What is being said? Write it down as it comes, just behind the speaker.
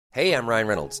Hey, I'm Ryan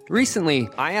Reynolds. Recently,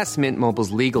 I asked Mint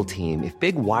Mobile's legal team if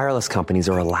big wireless companies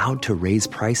are allowed to raise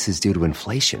prices due to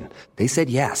inflation. They said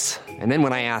yes. And then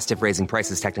when I asked if raising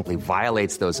prices technically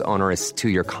violates those onerous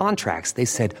two-year contracts, they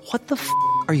said, "What the f***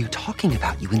 are you talking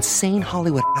about, you insane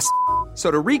Hollywood ass?" So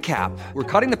to recap, we're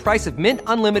cutting the price of Mint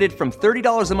Unlimited from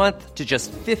 $30 a month to just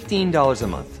 $15 a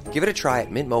month. Give it a try at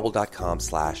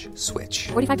mintmobile.com/switch.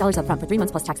 $45 up front for 3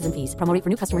 months plus taxes and fees. Promo rate for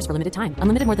new customers for limited time.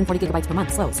 Unlimited more than 40 gigabytes per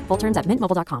month. Slows full terms at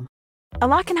mintmobile.com. A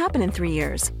lot can happen in 3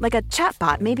 years, like a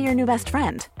chatbot may be your new best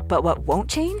friend. But what won't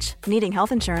change? Needing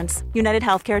health insurance. United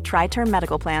Healthcare Tri-Term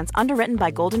Medical Plans, underwritten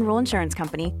by Golden Rule Insurance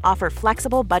Company, offer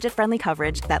flexible, budget-friendly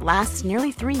coverage that lasts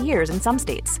nearly 3 years in some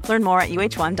states. Learn more at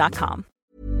uh1.com.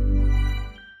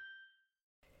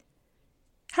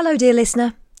 Hello, dear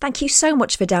listener. Thank you so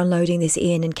much for downloading this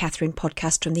Ian and Catherine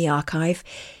podcast from the archive.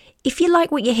 If you like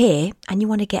what you hear and you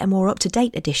want to get a more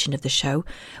up-to-date edition of the show,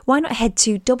 why not head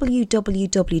to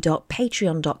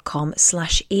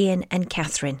www.patreon.com/Ian and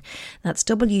Catherine. That's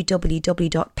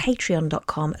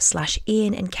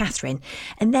www.patreon.com/Ian and Catherine.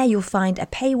 And there you'll find a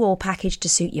paywall package to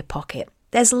suit your pocket.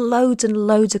 There's loads and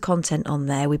loads of content on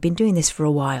there. We've been doing this for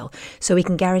a while, so we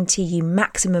can guarantee you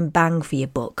maximum bang for your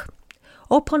buck.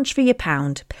 Or punch for your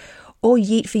pound. Or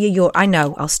yeet for your euro. I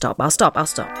know, I'll stop.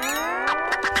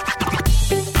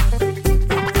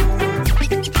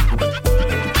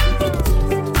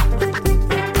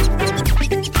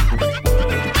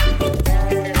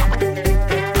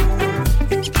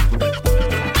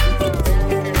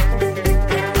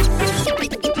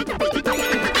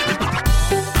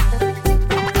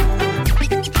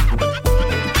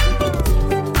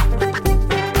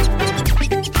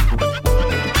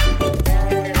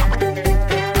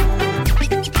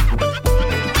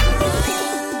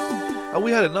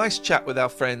 We had a nice chat with our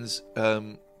friends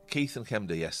Keith and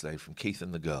Kemda yesterday from Keith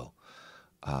and the Girl.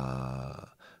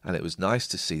 And it was nice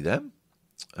to see them.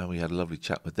 And we had a lovely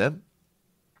chat with them.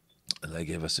 And they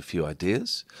gave us a few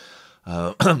ideas.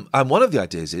 And one of the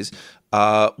ideas is,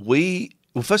 well,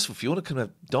 first of all, if you want to come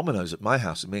have Domino's at my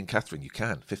house with me and Catherine, you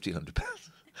can,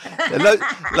 £1,500.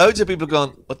 Loads of people have gone,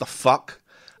 what the fuck?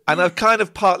 And I've kind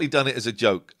of partly done it as a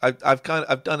joke. I've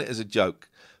done it as a joke.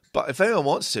 But if anyone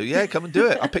wants to, yeah, come and do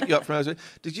it. I'll pick you up from hours.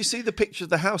 Did you see the picture of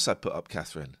the house I put up,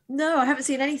 Catherine? No, I haven't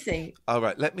seen anything. All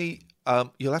right, let me.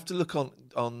 You'll have to look on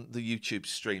the YouTube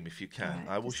stream if you can.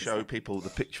 Right, I will show people the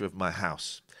picture of my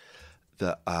house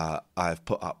that I've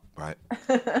put up, right?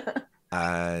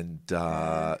 And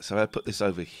so I put this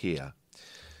over here,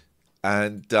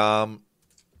 and so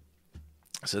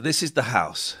this is the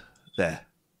house there.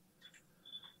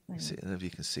 See, I don't know if you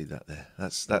can see that there.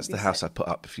 That's the house I put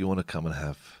up. If you want to come and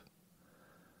have.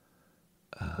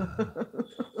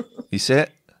 You see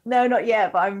it? No, not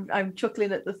yet, but I'm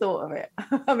chuckling at the thought of it.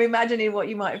 I'm imagining what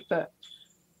you might have put.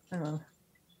 Hang on.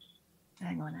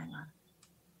 Hang on.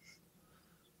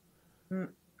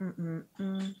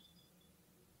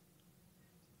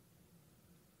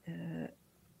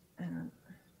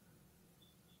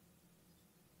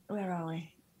 Where are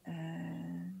we?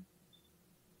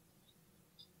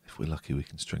 If we're lucky, we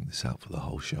can string this out for the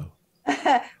whole show.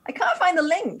 I can't find the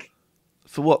link.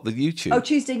 For what? The YouTube? Oh,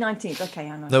 Tuesday 19th. Okay,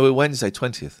 I know. No, we're Wednesday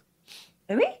 20th.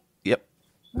 Are we? Yep.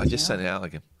 I just sent it out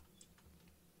again.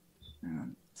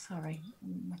 Sorry.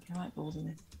 I'm making right balls in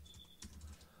this.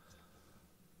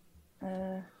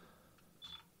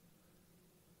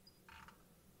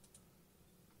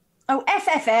 Oh,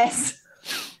 FFS.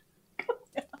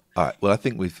 All right. Well, I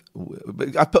think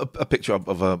I put a picture up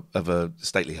of a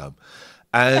stately home.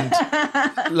 And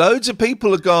loads of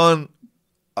people have gone,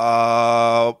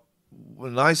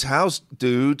 nice house,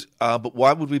 dude, but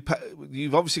why would we pay?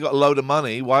 You've obviously got a load of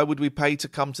money. Why would we pay to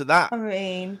come to that? I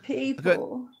mean,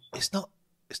 people. It's not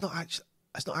actually.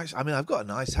 I mean, I've got a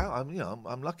nice house.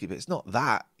 I'm lucky, but it's not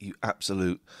that, you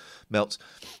absolute melts.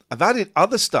 I've added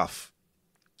other stuff,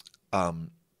 other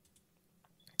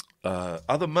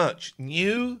merch,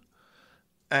 new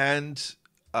and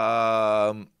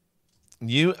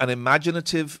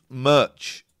imaginative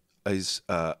merch is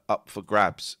up for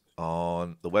grabs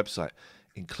on the website,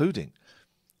 including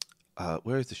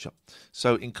where is the shop?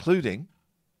 So including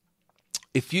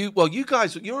you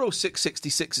guys, you're all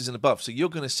 666s and above, so you're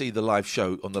going to see the live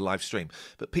show on the live stream.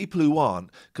 But people who aren't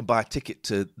can buy a ticket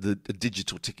to a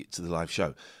digital ticket to the live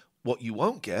show. What you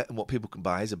won't get and what people can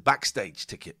buy is a backstage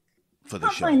ticket for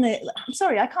the show. I'm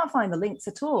sorry, I can't find the links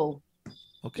at all.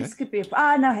 Okay. This could be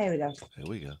no, here we go. Here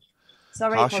we go.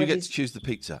 Sorry, Harsh, you get to choose the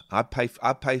pizza. I pay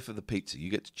for the pizza.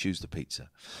 You get to choose the pizza.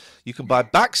 You can buy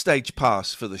backstage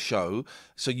pass for the show,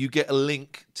 so you get a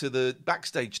link to the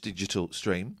backstage digital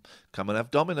stream. Come and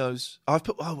have Domino's. Why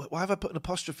have I put an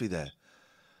apostrophe there?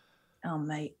 Oh,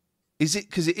 mate. Is it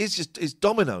because it's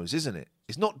Domino's, isn't it?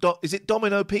 It's not. Is it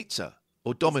Domino Pizza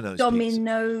or Domino's?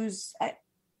 Domino's. Pizza?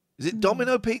 Is it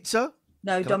Domino Pizza?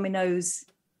 No, Domino's.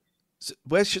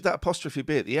 Where should that apostrophe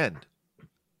be at the end?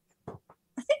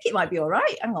 I think it might be all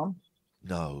right. Hang on.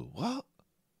 No, what?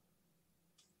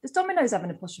 Does Domino's have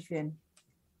an apostrophe in?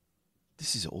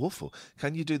 This is awful.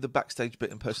 Can you do the backstage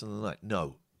bit in Person of the Night?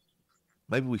 No.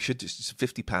 Maybe we should just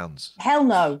 £50. Hell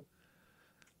no.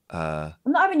 I'm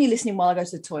not having you listening while I go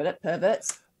to the toilet,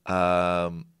 perverts.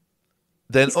 Then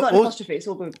it's got an apostrophe. It's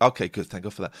all good. Okay, good. Thank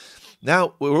God for that.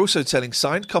 Now we're also selling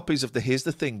signed copies of the Here's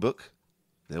the Thing book.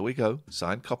 There we go,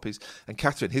 signed copies. And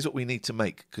Catherine, here's what we need to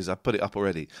make because I put it up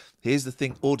already. Here's the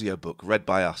Thing audiobook read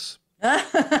by us.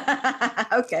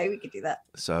 Okay, we could do that.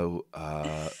 So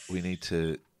we need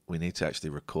to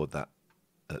actually record that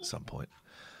at some point.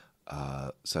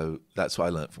 So that's what I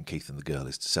learned from Keith and the Girl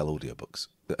is to sell audiobooks.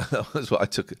 That was what I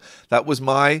took. That was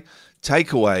my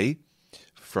takeaway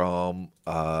from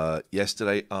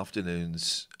yesterday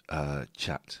afternoon's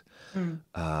chat.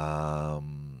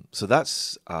 So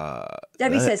that's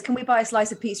Debbie says, can we buy a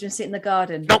slice of pizza and sit in the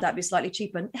garden? No. Would that be slightly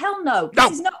cheaper? Hell no. No.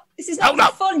 This is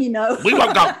not fun, you know. We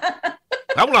won't go.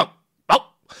 Hold on.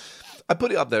 Oh. I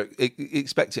put it up there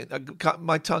expecting.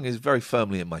 My tongue is very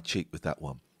firmly in my cheek with that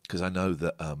one because I know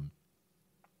that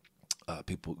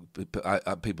people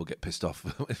get pissed off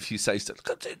if you say stuff.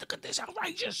 Look at this,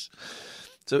 outrageous.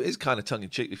 So it's kind of tongue in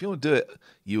cheek. If you want to do it,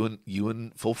 you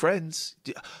and 4 friends,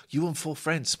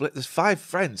 split. There's 5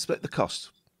 friends. Split the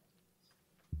cost.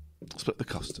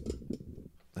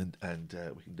 And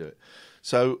we can do it.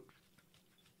 So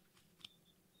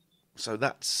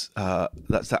that's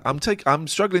that. I'm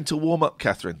struggling to warm up,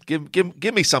 Catherine.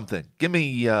 Give me something. Give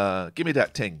me that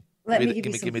ting.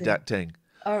 Give me that ting.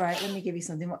 All right, let me give you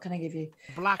something. What can I give you?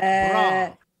 Black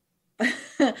bra.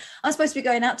 I'm supposed to be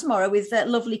going out tomorrow with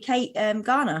lovely Kate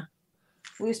Garner.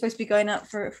 We were supposed to be going out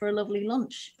for a lovely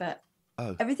lunch, but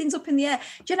everything's up in the air.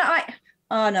 Do you know?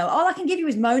 All I can give you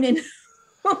is moaning.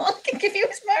 All I can give you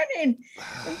is moaning.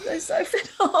 I'm so fed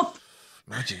up.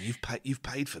 Imagine you've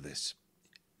paid for this.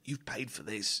 You've paid for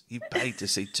this. You've paid to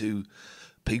see 2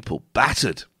 people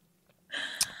battered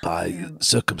by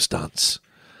circumstance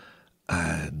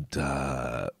and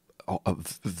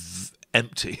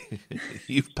empty.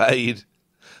 You've paid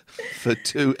for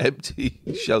 2 empty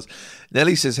shells.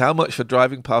 Nellie says, how much for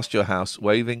driving past your house,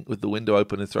 waving with the window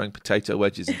open and throwing potato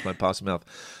wedges into my passing mouth?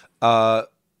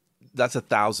 That's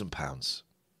 £1,000.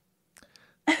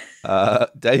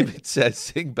 David says,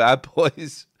 sing Bad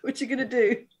Boys. What you going to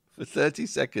do? For 30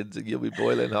 seconds and you'll be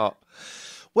boiling hot.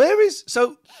 Is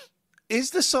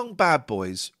the song Bad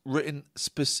Boys written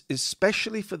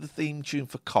especially for the theme tune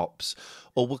for Cops,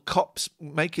 or were Cops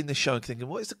making the show and thinking,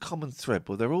 what is the common thread?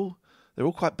 Well, they're all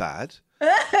quite bad.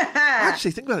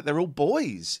 Actually, think about it. They're all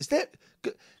boys. Is there?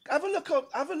 Have a look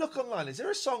online. Is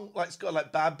there a song like it's got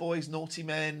like Bad Boys, Naughty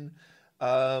Men?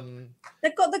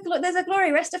 They've got there's a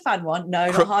Gloria Estefan one.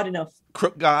 No, not hard enough.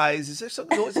 Crook Guys. Is there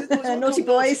something? Naughty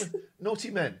Boys.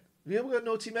 Naughty Men. Have you ever got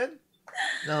Naughty Men?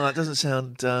 No, that doesn't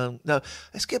sound. No,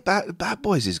 let's get Bad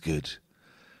Boys is good.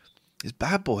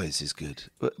 Bad Boys is good.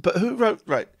 But who wrote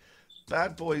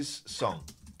Bad Boys song?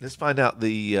 Let's find out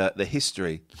the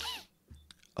history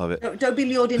of it. Don't be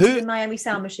lured into the Miami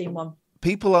Sound Machine one.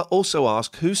 People also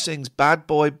ask who sings Bad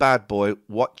Boy,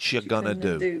 What You Gonna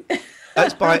Do?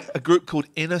 That's by a group called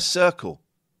Inner Circle.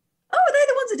 Oh, they're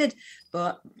the ones that did.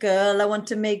 But girl, I want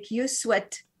to make you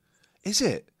sweat. Is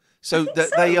it? So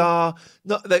they are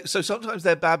not. So sometimes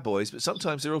they're bad boys, but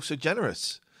sometimes they're also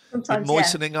generous. Sometimes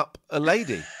moistening up a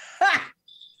lady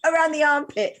around the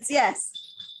armpits. Yes.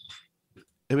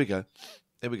 Here we go.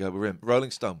 We're in Rolling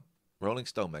Stone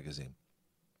magazine.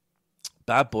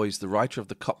 Bad Boys, the writer of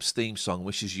the Cops theme song,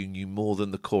 wishes you knew more than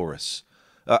the chorus.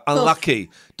 Unlucky.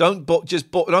 Don't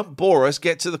bore us.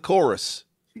 Get to the chorus.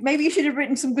 Maybe you should have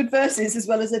written some good verses as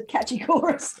well as a catchy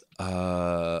chorus.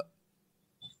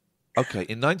 Okay,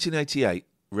 in 1988,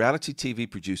 reality TV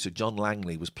producer John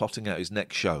Langley was plotting out his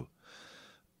next show.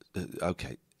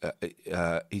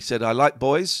 He said, I like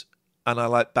boys and I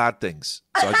like bad things.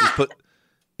 So I just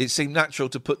it seemed natural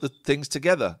to put the things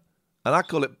together. And I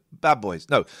call it Bad Boys.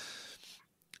 No.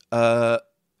 I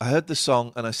heard the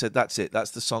song and I said, that's it.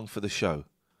 That's the song for the show.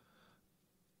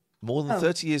 More than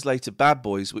 30 years later, Bad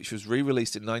Boys, which was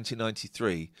re-released in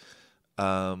 1993,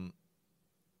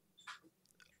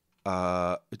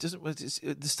 the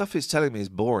stuff it's telling me is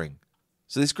boring.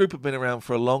 So this group have been around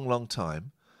for a long, long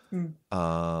time. You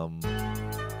can't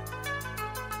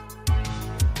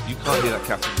hear that,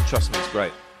 Catherine, but trust me, it's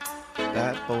great.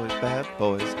 Bad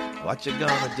boys, what you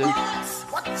gonna do?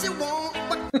 What you want?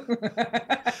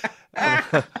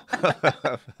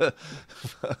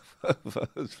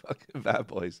 Those fucking bad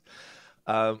boys.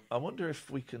 I wonder if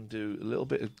we can do a little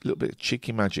bit of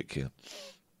cheeky magic here.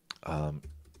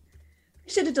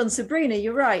 Should have done Sabrina.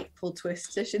 You're right. Full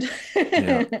twist. I should.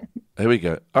 Yeah. Here we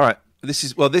go. All right. This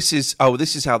is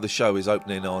how the show is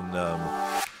opening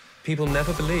on. People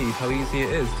never believe how easy it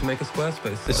is to make a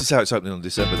Squarespace. This is how it's opening on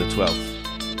December the 12th.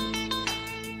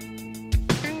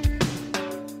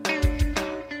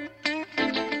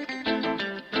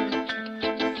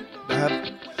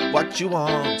 What you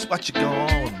want? What you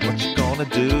gonna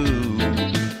do?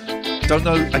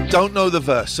 I don't know the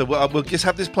verse, so we'll just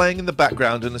have this playing in the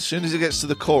background, and as soon as it gets to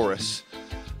the chorus,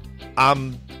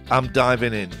 I'm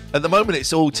diving in. At the moment,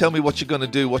 it's all tell me what you're gonna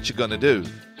do. What you gonna do?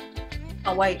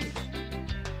 Oh wait.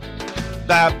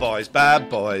 Bad boys,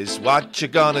 what you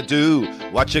gonna do?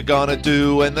 What you gonna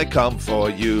do when they come for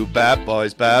you? Bad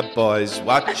boys,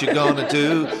 what you gonna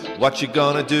do? What you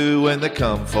gonna do when they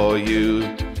come for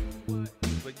you?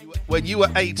 When you were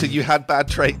 8 and you had bad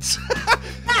traits.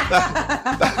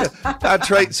 Bad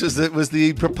Traits was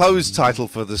the proposed title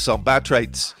for the song. Bad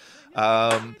Traits.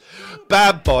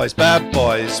 Bad boys,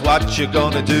 what you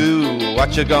gonna do?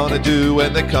 What you gonna do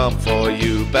when they come for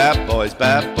you? Bad boys,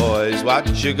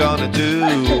 what you gonna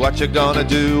do? What you gonna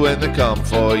do when they come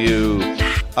for you?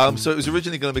 So it was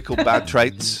originally going to be called Bad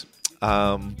Traits,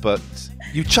 but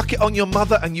you chuck it on your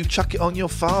mother and you chuck it on your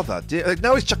father.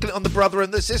 Now he's chucking it on the brother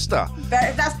and the sister.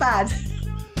 That's bad.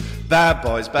 Bad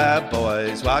boys,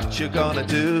 what you gonna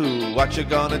do? What you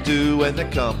gonna do when they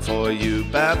come for you?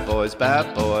 Bad boys,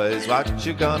 what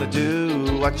you gonna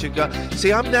do? What you gonna...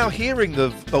 See, I'm now hearing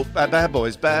the... Oh, bad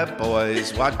boys,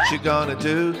 what you gonna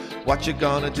do? What you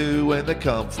gonna do when they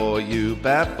come for you?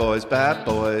 Bad boys,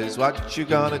 what you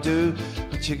gonna do?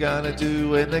 What you gonna do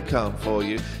when they come for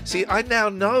you? See, I now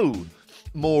know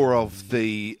more of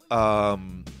the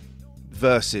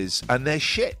verses, and they're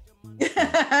shit.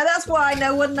 That's why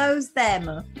no one knows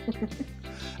them.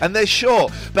 And they're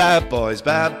short. Bad boys,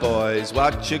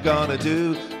 what you gonna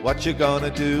do? What you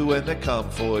gonna do when they come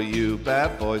for you?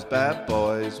 Bad boys,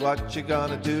 what you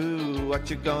gonna do? What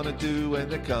you gonna do when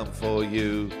they come for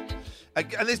you?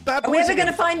 And it's bad boys. Are we ever going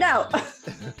to find out?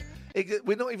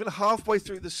 We're not even halfway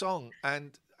through the song,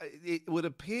 and it would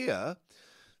appear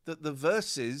that the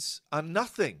verses are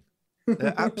nothing.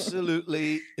 They're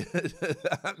absolutely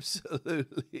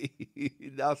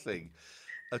nothing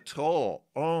at all.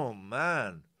 Oh,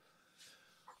 man.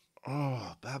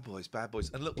 Oh, bad boys.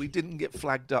 And look, we didn't get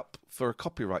flagged up for a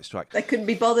copyright strike. They couldn't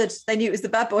be bothered. They knew it was the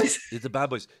Bad Boys. It's the Bad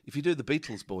Boys. If you do the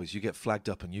Beatles Boys, you get flagged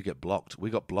up and you get blocked.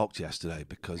 We got blocked yesterday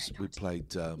because we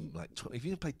played if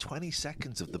you played 20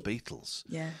 seconds of the Beatles.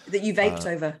 Yeah, that you vaped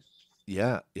over.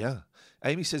 Yeah.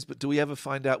 Amy says, but do we ever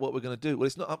find out what we're going to do? Well,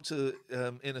 it's not up to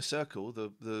Inner Circle,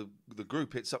 the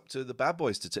group. It's up to the Bad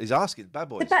Boys to. He's asking Bad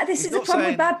Boys. This is the problem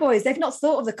with Bad Boys. They've not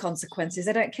thought of the consequences.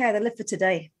 They don't care. They live for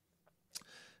today.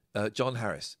 John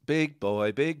Harris, big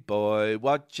boy,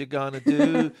 what you gonna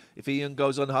do if Ian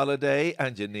goes on holiday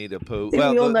and you need a poo?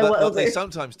 Well, what they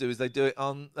sometimes do is they do it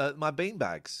on my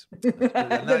beanbags. And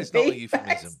that is not a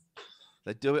euphemism.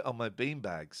 They do it on my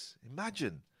beanbags.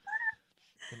 Imagine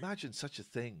such a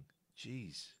thing.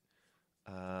 Jeez.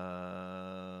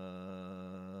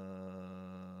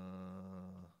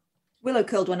 Willow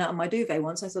curled one out on my duvet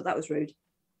once. I thought that was rude.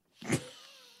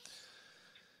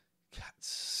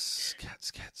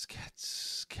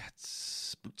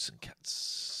 Cats, boots and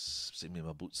cats. See me in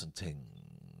my boots and ting.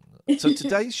 So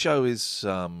today's show is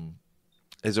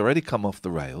already come off the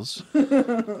rails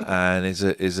and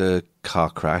is a car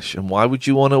crash. And why would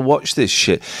you want to watch this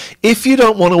shit? If you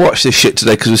don't want to watch this shit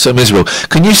today because we're so miserable,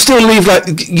 can you still leave,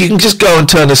 you can just go and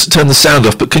turn the sound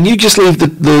off, but can you just leave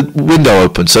the window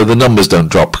open so the numbers don't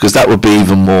drop? Because that would be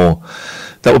even more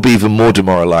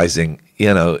demoralizing.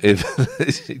 If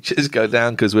it just go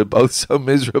down because we're both so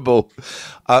miserable.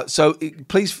 So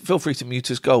please feel free to mute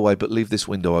us, go away, but leave this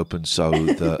window open so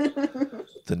that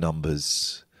the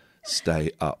numbers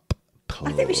stay up.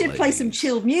 Please. I think we should play some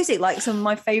chilled music like some of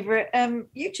my favourite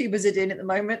YouTubers are doing at the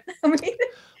moment. I mean,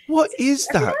 what is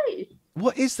that?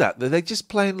 What is that? Are they just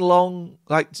playing long,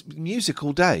 music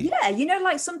all day?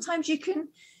 Yeah, sometimes you can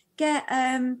get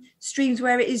streams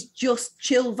where it is just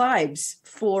chill vibes,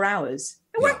 4 hours.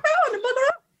 Whack that on and bugger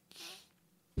up.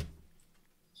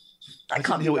 I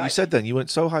can't hear what you said then. You went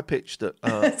so high pitched that.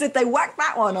 I said they whack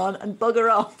that one on and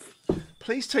bugger off.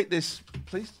 Please take this.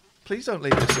 Please don't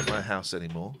leave this at my house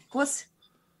anymore. What?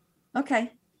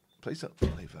 Okay. Please don't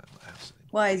leave that at my house anymore.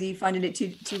 Why? Is he finding it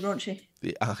too raunchy?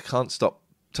 I can't stop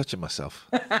touching myself.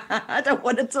 I don't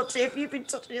want to touch it if you've been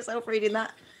touching yourself reading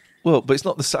that. Well, but it's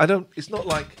not the. It's not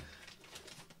like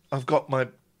I've got my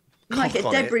You might get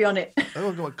debris on it. I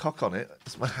don't want cock on it.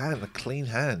 It's my hand, a clean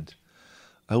hand.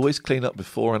 I always clean up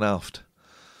before and after.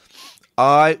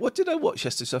 What did I watch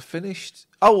yesterday? So I finished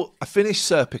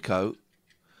Serpico.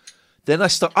 Then I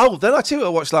tell you what I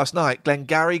watched last night.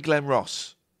 Glengarry Glen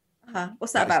Ross.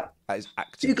 What's that about? That is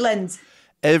acting. 2 Glens.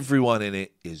 Everyone in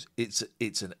it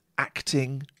it's an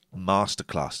acting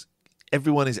masterclass.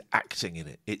 Everyone is acting in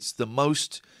it. It's the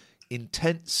most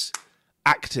intense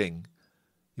acting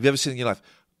you've ever seen in your life.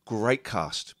 Great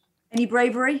cast. Any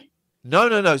bravery? No.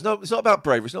 It's not about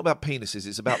bravery. It's not about penises.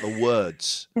 It's about the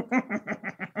words.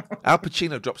 Al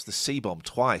Pacino drops the C-bomb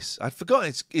twice. I'd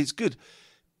forgotten. It's good.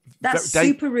 That's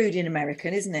super rude in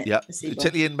American, isn't it? Yeah,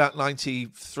 particularly in about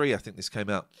 93, I think this came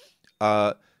out.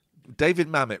 David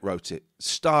Mamet wrote it,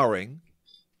 starring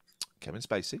Kevin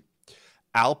Spacey,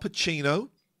 Al Pacino,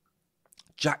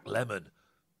 Jack Lemmon.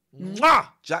 Mwah!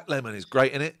 Jack Lemmon is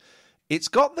great in it. It's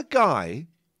got the guy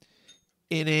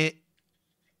in it.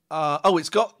 It's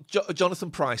got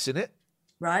Jonathan Pryce in it.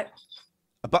 Right.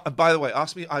 And by the way,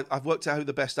 ask me. I've worked out who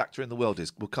the best actor in the world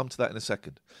is. We'll come to that in a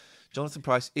second. Jonathan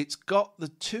Pryce. It's got the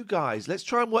 2 guys. Let's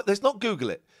try and work. Let's not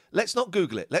Google it.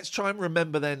 Let's try and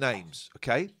remember their names.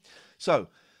 Okay. So,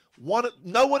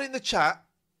 no one in the chat.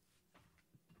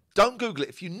 Don't Google it.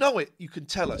 If you know it, you can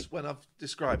tell us when I've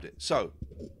described it. So,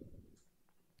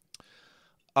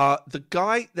 the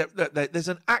guy, there's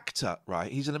an actor,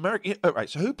 right? He's an American. Oh, right.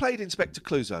 So, who played Inspector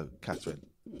Clouseau, Catherine?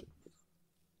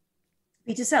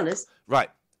 Peter Sellers.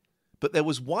 Right. But there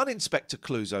was one Inspector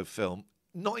Clouseau film,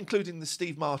 not including the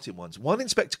Steve Martin ones, one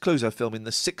Inspector Clouseau film in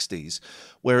the 60s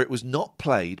where it was not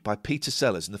played by Peter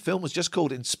Sellers. And the film was just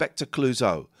called Inspector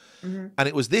Clouseau. Mm-hmm. And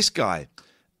it was this guy,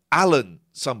 Alan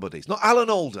somebody. It's not Alan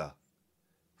Alda.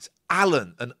 It's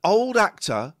Alan, an old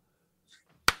actor.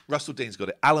 Russell Dean's got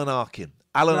it. Alan Arkin.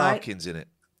 Arkin's in it.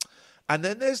 And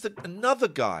then there's another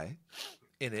guy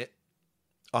in it.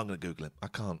 I'm going to Google him. I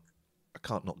can't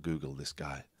not Google this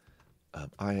guy.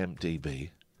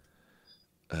 IMDb.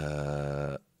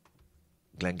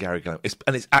 Glengarry Glen.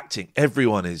 It's acting.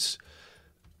 Everyone is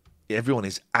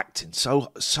acting.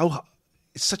 So it's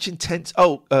such intense.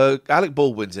 Alec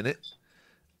Baldwin's in it.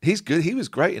 He's good. He was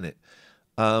great in it.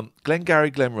 Glengarry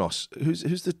Glen Ross. Who's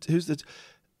the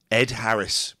Ed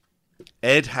Harris.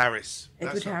 Edward Harris,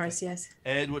 yes.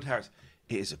 Edward Harris.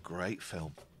 It is a great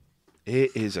film.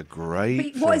 It is a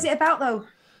great film. What is it about, though?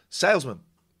 Salesman.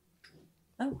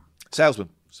 Oh. Salesman.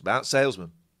 It's about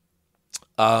salesman.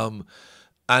 And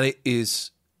it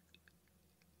is...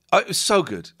 it was so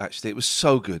good, actually. It was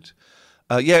so good.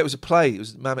 It was a play. It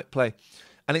was a Mamet play.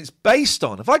 And it's based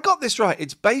on... Have I got this right?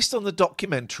 It's based on the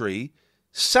documentary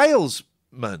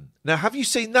Salesman. Now, have you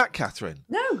seen that, Catherine?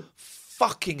 No.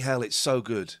 Fucking hell, it's so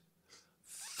good.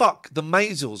 Fuck, the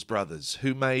Maysles brothers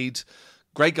who made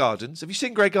Grey Gardens. Have you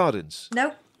seen Grey Gardens?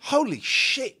 No. Holy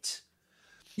shit.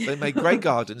 They made Grey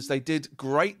Gardens. They did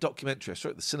great documentary. I saw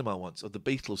it at the cinema once of the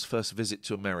Beatles' first visit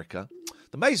to America.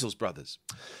 The Maysles brothers.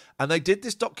 And they did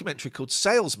this documentary called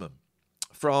Salesman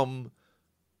from...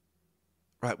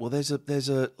 Right, well, there's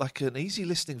a like an easy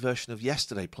listening version of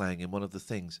Yesterday playing in one of the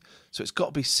things. So it's got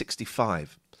to be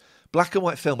 65. Black and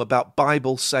white film about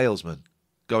Bible salesmen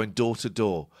going door to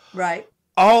door. Right.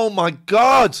 Oh, my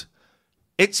God.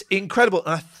 It's incredible.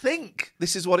 And I think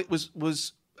this is what it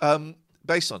was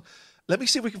based on. Let me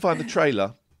see if we can find the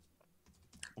trailer.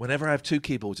 Whenever I have 2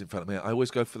 keyboards in front of me, I always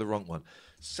go for the wrong one.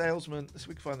 Salesman. Let's see if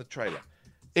we can find the trailer.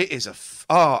 It is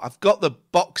I've got the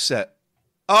box set.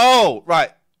 Oh,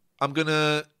 right. I'm going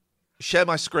to share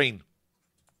my screen.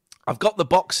 I've got the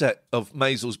box set of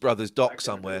Maysles Brothers doc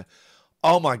somewhere.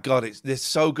 Oh, my God. It's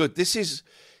so good. This is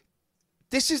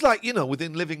like,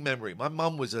 within living memory. My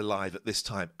mum was alive at this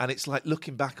time, and it's like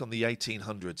looking back on the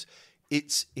 1800s.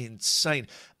 It's insane.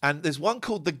 And there's one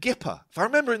called the Gipper. If I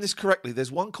remember this correctly,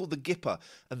 there's one called the Gipper,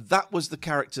 and that was the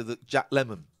character that Jack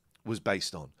Lemmon was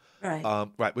based on. Right.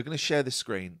 Right, we're going to share this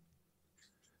screen.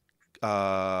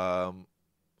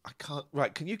 I can't...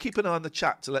 Right, can you keep an eye on the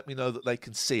chat to let me know that they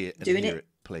can see it and hear it,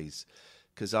 please?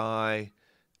 Because I'm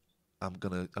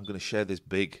gonna share this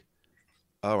big...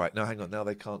 All right, no, hang on. Now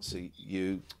they can't see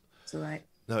you. It's all right.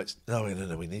 No,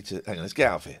 we need to... Hang on, let's get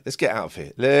out of here. Let's get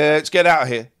out of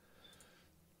here.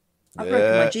 I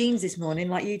broken my jeans this morning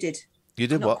like you did. You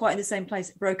did Not what? Not quite in the same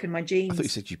place. Broken my jeans. I thought you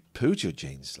said you pooed your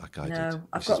jeans like I did. No,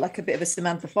 I've got like a bit of a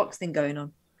Samantha Fox thing going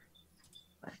on.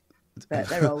 But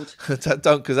they're old.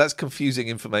 Don't, because that's confusing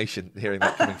information, hearing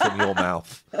that coming from your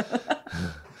mouth.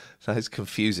 That is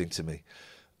confusing to me.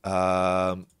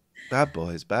 Bad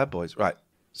boys. Right.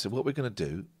 So what we're going to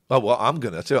do... Oh, well, I'm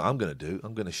going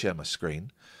to share my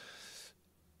screen.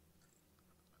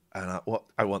 And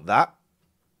I want that.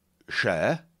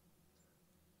 Share.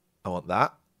 I want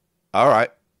that. All right.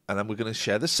 And then we're going to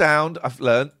share the sound. I've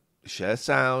learned. Share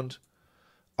sound.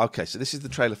 Okay, so this is the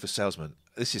trailer for Salesman.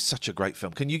 This is such a great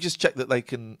film. Can you just check that they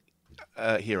can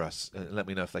hear us and let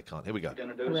me know if they can't? Here we go.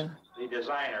 Introduce the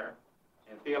designer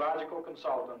and theological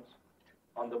consultants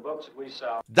on the books that we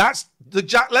sell. That's the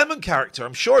Jack Lemmon character.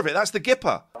 I'm sure of it. That's the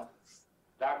Gipper.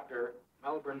 Dr.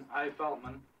 Melbourne I.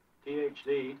 Feltman,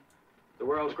 Ph.D., the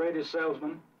world's greatest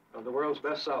salesman of the world's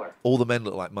bestseller. All the men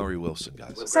look like Murray Wilson,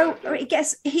 guys. So it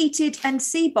gets heated and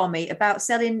C-bomby about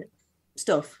selling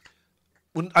stuff.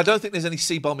 Well, I don't think there's any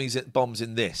bombs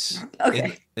in this.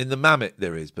 Okay. In the Mammoth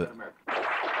there is, but...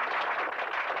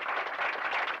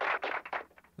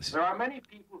 There are many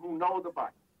people who know the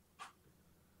Bible.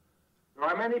 There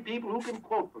are many people who can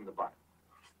quote from the Bible.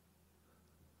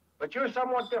 But you're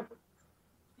somewhat different.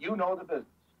 You know the business.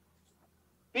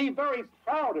 Be very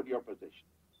proud of your position.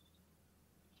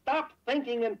 Stop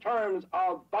thinking in terms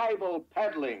of Bible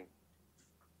peddling,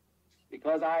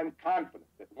 because I'm confident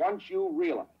that once you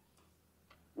realize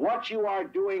what you are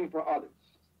doing for others,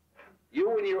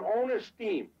 you in your own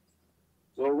esteem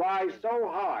will rise so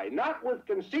high, not with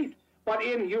conceit, but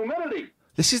in humility.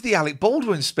 This is the Alec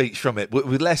Baldwin speech from it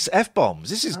with less F-bombs.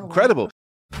 This is incredible.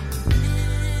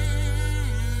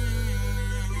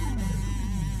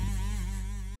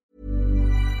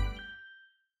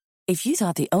 If you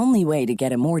thought the only way to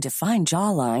get a more defined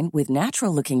jawline with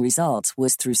natural-looking results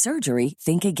was through surgery,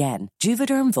 think again.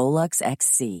 Juvederm Volux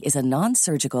XC is a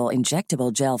non-surgical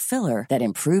injectable gel filler that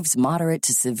improves moderate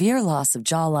to severe loss of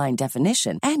jawline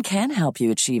definition and can help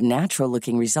you achieve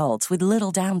natural-looking results with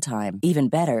little downtime. Even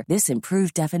better, this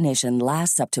improved definition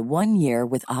lasts up to 1 year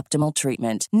with optimal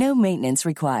treatment. No maintenance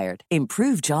required.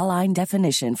 Improve jawline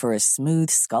definition for a smooth,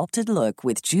 sculpted look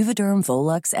with Juvederm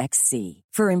Volux XC.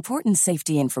 For important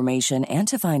safety information and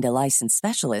to find a licensed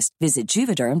specialist, visit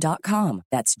Juvederm.com.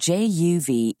 That's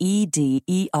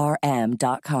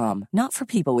JUVEDERM.com. Not for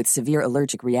people with severe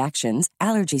allergic reactions,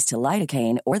 allergies to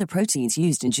lidocaine, or the proteins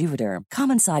used in Juvederm.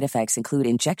 Common side effects include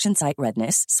injection site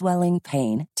redness, swelling,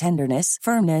 pain, tenderness,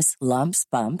 firmness, lumps,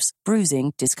 bumps,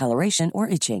 bruising, discoloration, or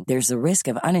itching. There's a risk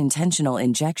of unintentional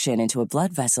injection into a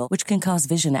blood vessel, which can cause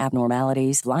vision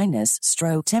abnormalities, blindness,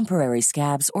 stroke, temporary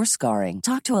scabs, or scarring.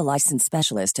 Talk to a licensed specialist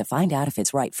to find out if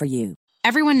it's right for you.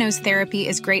 Everyone knows therapy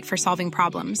is great for solving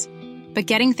problems, but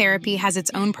getting therapy has its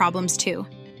own problems too,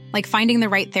 like finding the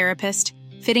right therapist,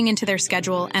 fitting into their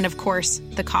schedule, and of course,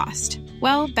 the cost.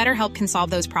 Well, BetterHelp can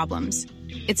solve those problems.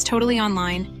 It's totally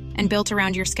online and built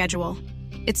around your schedule.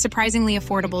 It's surprisingly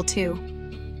affordable too.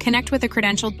 Connect with a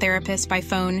credentialed therapist by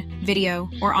phone, video,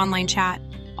 or online chat,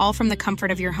 all from the comfort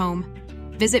of your home.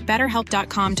 Visit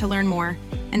BetterHelp.com to learn more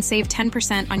and save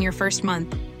 10% on your first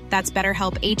month. That's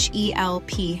BetterHelp,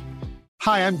 H-E-L-P.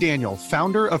 Hi, I'm Daniel,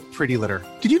 founder of Pretty Litter.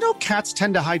 Did you know cats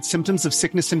tend to hide symptoms of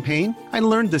sickness and pain? I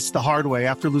learned this the hard way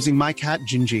after losing my cat,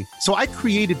 Gingy. So I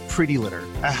created Pretty Litter,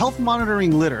 a health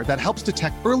monitoring litter that helps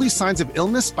detect early signs of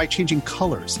illness by changing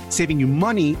colors, saving you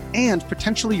money and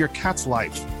potentially your cat's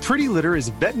life. Pretty Litter is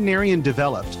veterinarian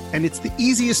developed, and it's the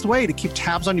easiest way to keep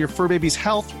tabs on your fur baby's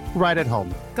health right at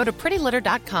home. Go to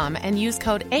prettylitter.com and use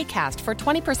code ACAST for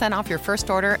 20% off your first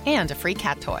order and a free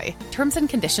cat toy. Terms and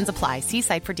conditions apply. See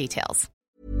site for details.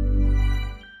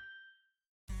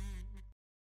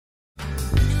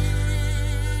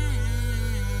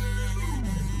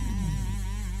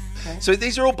 So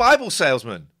these are all Bible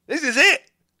salesmen. This is it.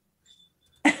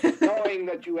 Knowing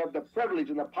that you have the privilege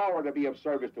and the power to be of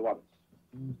service to others.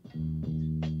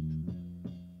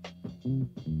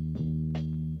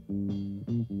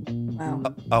 Wow.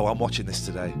 Oh, I'm watching this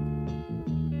today.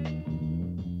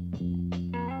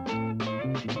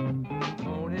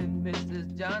 Morning,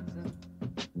 Mrs. Johnson.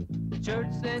 The church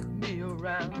sent me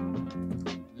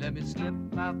around. Let me slip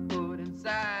my foot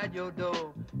inside your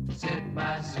door. Set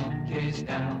my suitcase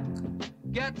down.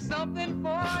 Got something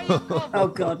for you. Oh,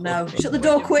 God, no. Shut the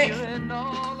door quick.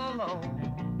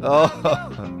 Oh.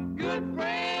 Good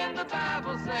friend, the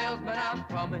Bible salesman, I'm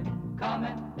coming.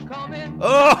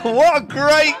 Oh, what a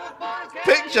great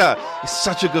picture. It's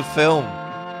such a good film.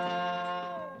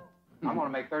 I'm going to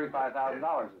make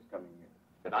 $35,000 this coming year.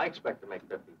 And I expect to make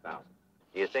 $50,000.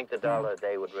 Do you think the $1 a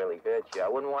day would really hurt you? I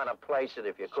wouldn't want to place it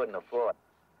if you couldn't afford.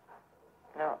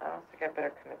 No, I don't think I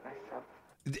better commit myself.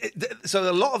 So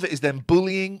a lot of it is them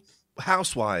bullying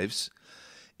housewives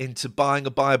into buying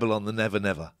a Bible on the Never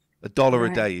Never.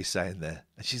 $1 a day, he's saying there.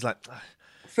 And she's like...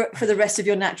 For the rest of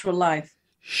your natural life.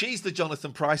 She's the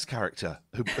Jonathan Pryce character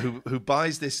who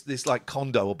buys this like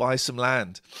condo or buys some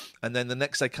land, and then the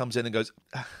next day comes in and goes,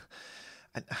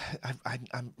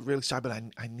 I'm really sorry, but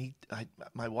I need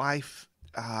my wife.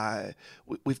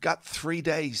 We've got 3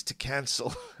 days to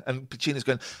cancel, and Pacino's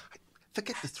going,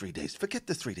 Forget the 3 days. Forget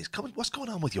the 3 days. Come on, what's going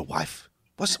on with your wife?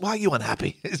 Why are you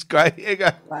unhappy? It's great. Here you go.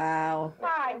 Wow.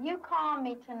 Hi, you call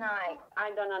me tonight.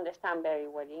 I don't understand very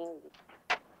well English.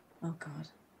 Oh, God.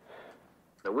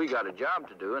 Now, we got a job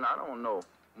to do, and I don't want no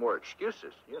more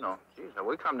excuses. You know, geez,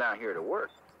 we come down here to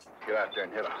work. Get out there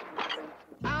and hit 'em.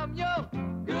 I'm your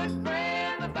good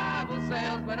friend, the Bible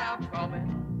says, but I'm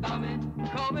coming for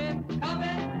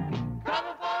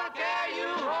to carry you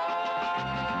home.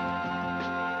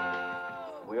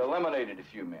 We eliminated a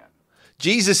few men.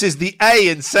 Jesus is the A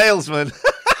in salesman.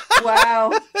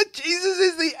 Wow. Jesus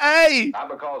is the A. Not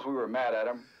because we were mad at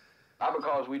them, not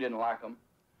because we didn't like them,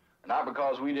 not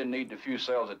because we didn't need the few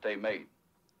sales that they made.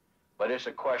 But it's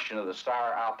a question of the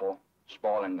sour apple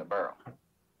spoiling the barrel.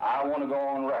 I want to go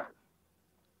on record,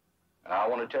 and I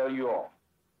want to tell you all,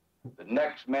 the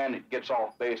next man that gets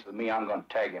off base with me, I'm going to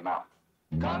tag him out.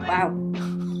 Wow.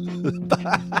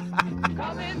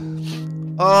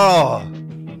 Oh.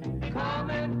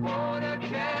 Coming for to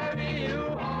carry you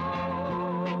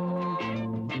home.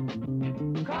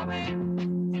 Coming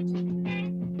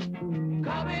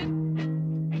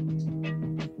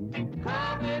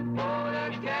for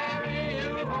to carry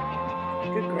you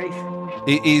home. Good grief.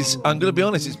 It is. I'm going to be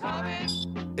honest.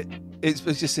 It's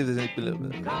just see if there's any little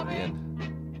bit at the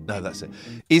end. No, that's it.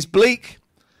 It's bleak.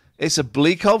 It's a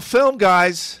bleak old film,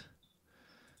 guys.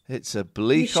 It's a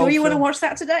bleak. You sure you want to watch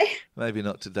that today? Maybe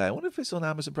not today. I wonder if it's on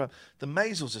Amazon Prime. The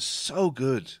Maisels are so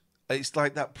good. It's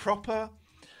like that proper.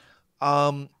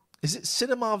 Is it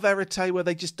cinema verite where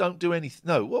they just don't do anything?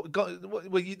 No,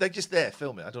 they're just there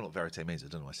filming. I don't know what verite means. I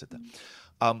don't know why I said that.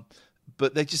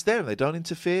 But they're just there and they don't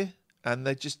interfere, and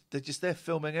they're just there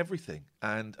filming everything.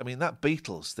 And I mean that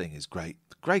Beatles thing is great.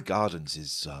 Grey Gardens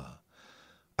is.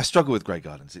 I struggle with Grey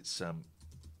Gardens. That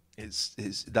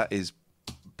is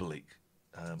bleak.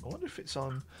 I wonder if it's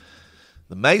on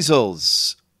the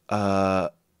Maisels. No,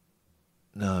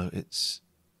 it's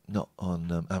not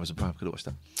on Amazon Prime. Could have watched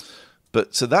that.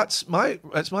 But so that's my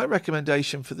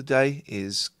recommendation for the day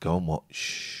is go and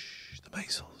watch the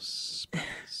Maisels. I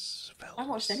haven't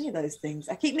watched any of those things.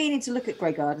 I keep meaning to look at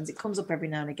Grey Gardens. It comes up every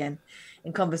now and again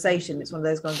in conversation. It's one of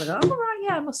those ones I go, oh right,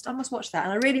 yeah, I must watch that,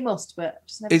 and I really must, but I've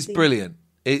just never. It's brilliant.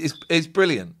 It's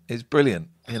brilliant. It's brilliant.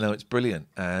 You know, it's brilliant,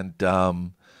 and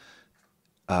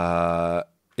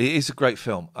it is a great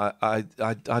film. I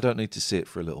don't need to see it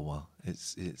for a little while.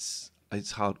 It's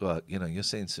hard work. You know, you're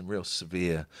seeing some real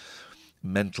severe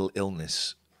mental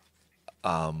illness.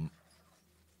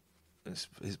 It's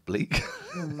bleak.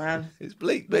 Oh man, it's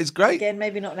bleak, but it's great. Again,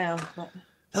 maybe not now. But...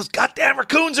 Those goddamn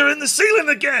raccoons are in the ceiling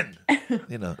again.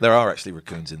 You know, there are actually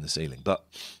raccoons in the ceiling, but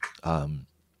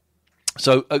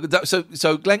so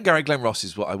Glengarry Glen Ross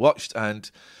is what I watched, and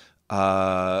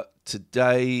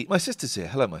today my sister's here.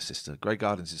 Hello, my sister. Grey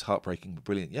Gardens is heartbreaking, but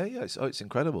brilliant. Yeah, it's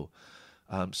incredible.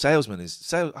 Salesman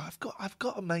is I've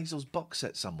got a Maisels box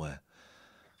set somewhere.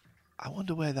 I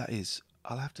wonder where that is.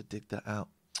 I'll have to dig that out.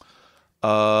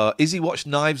 Izzy watched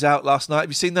Knives Out last night. Have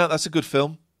you seen that? That's a good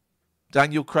film.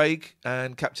 Daniel Craig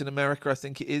and Captain America, I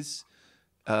think it is.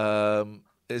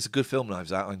 It's a good film,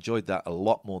 Knives Out. I enjoyed that a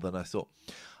lot more than I thought.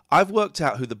 I've worked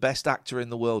out who the best actor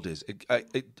in the world is.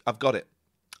 I've got it.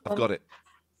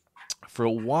 For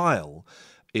a while,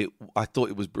 I thought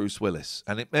it was Bruce Willis,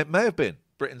 and it may have been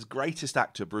Britain's greatest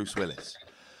actor, Bruce Willis.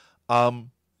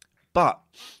 But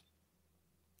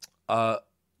well,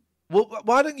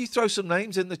 why don't you throw some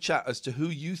names in the chat as to who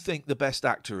you think the best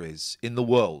actor is in the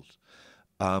world?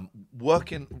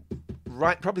 Working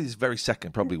right, probably this very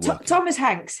second, probably working. Thomas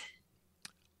Hanks.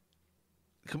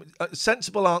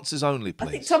 Sensible answers only, please.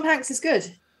 I think Tom Hanks is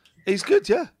good. He's good,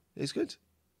 yeah. He's good.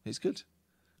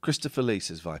 Christopher Lee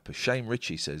says Viper. Shane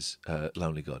Ritchie says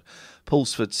Lonely God.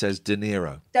 Paulsford says De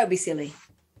Niro. Don't be silly.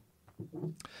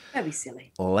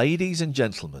 Ladies and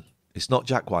gentlemen, it's not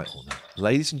Jack Whitehall now.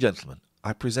 Ladies and gentlemen,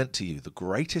 I present to you the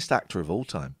greatest actor of all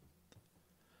time.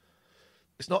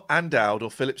 It's not Ann Dowd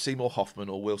or Philip Seymour Hoffman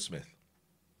or Will Smith.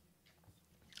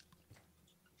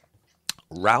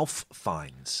 Ralph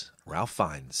Fiennes. Ralph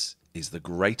Fiennes is the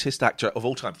greatest actor of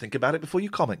all time. Think about it before you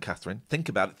comment, Catherine. Think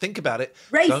about it.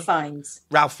 Ralph Fiennes.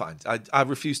 Ralph Fiennes. I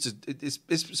refuse to... It's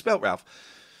spelled Ralph.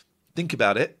 Think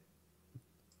about it.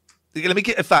 Let me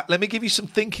give you some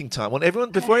thinking time.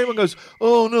 Before everyone goes,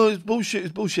 oh no, it's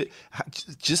bullshit.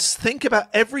 Just think about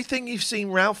everything you've seen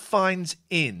Ralph Fiennes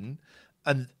in,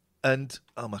 and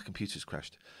oh, my computer's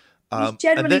crashed. He's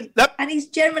generally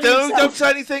don't say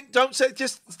anything.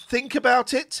 Just think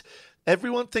about it.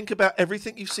 Everyone, think about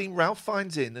everything you've seen Ralph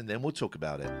Fiennes in, and then we'll talk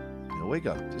about it. Here we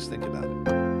go. Just think about it.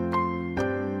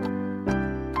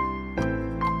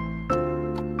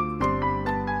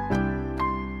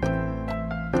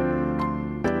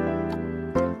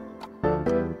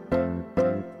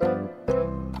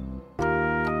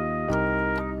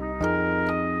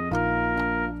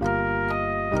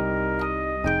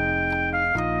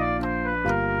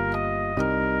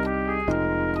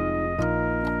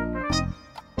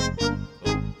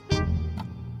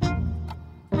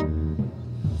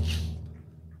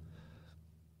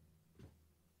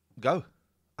 Go.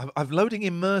 I'm loading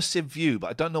immersive view, but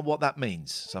I don't know what that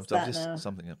means. Sometimes that now?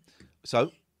 something else.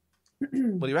 So, what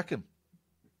do you reckon?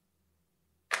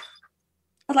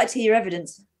 I'd like to hear your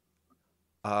evidence.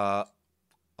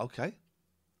 Okay.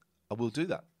 I will do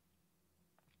that.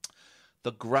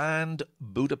 The Grand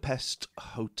Budapest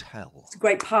Hotel. It's a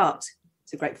great part.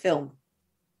 It's a great film.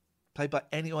 Played by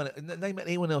anyone. Name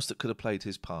anyone else that could have played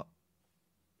his part.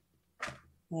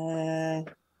 I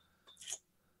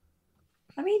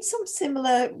mean, some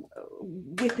similar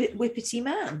whippety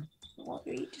man. What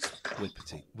are you just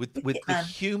Whippety. With the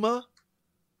humour,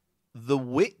 the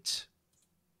wit,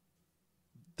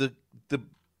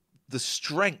 the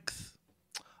strength.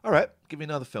 All right, give me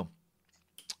another film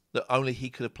that only he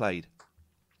could have played.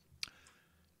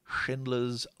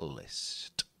 Schindler's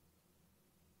List.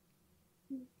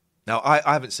 Now, I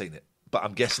haven't seen it, but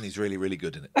I'm guessing he's really, really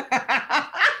good in it.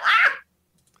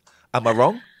 Am I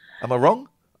wrong?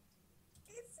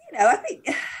 I think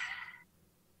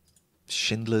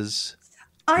Schindler's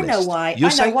I List. know why. You're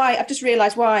I know saying- why. I've just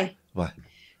realised why. Why?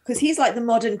 Because he's like the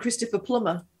modern Christopher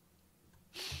Plummer.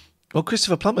 Well,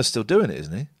 Christopher Plummer's still doing it,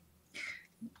 isn't he?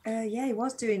 Yeah, he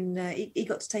was doing. He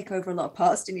got to take over a lot of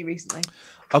parts, didn't he, recently?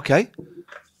 Okay.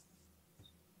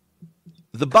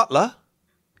 The butler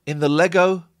in the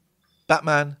Lego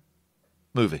Batman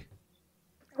movie.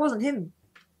 It wasn't him.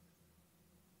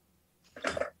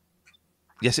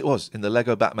 Yes, it was. In the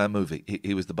Lego Batman movie,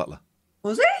 he was the butler.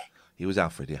 Was he? He was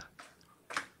Alfred, yeah.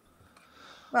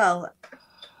 Well,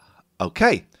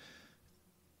 Okay.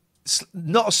 It's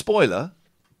not a spoiler,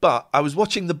 but I was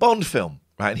watching the Bond film,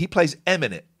 right, and he plays M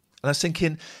in it. And I was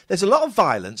thinking, there's a lot of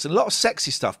violence and a lot of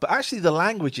sexy stuff, but actually the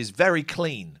language is very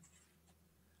clean.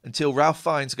 Until Ralph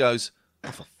Fiennes goes, oh,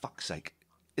 for fuck's sake,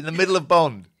 in the middle of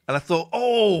Bond. And I thought,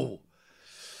 oh,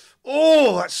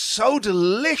 that's so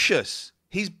delicious.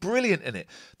 He's brilliant in it.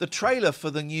 The trailer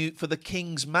for the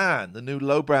King's Man, the new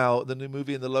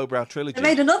movie in the Lowbrow trilogy. they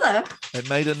made another.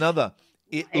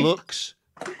 It looks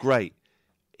great.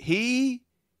 He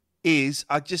is.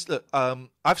 I've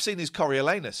seen his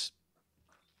Coriolanus.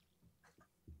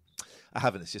 I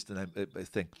haven't. It's just a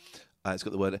thing. It's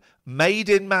got the word Made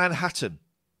in Manhattan.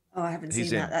 Oh, I haven't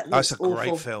He's seen in. that. That's a awful.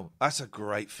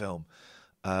 great film.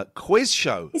 Quiz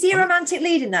Show. Is he a romantic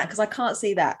lead in that? Because I can't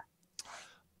see that.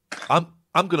 I'm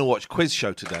going to watch Quiz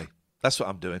Show today. That's what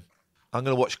I'm doing. I'm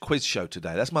going to watch Quiz Show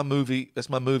today. That's my movie. That's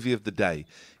my movie of the day.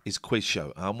 Is Quiz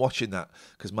Show. And I'm watching that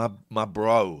because my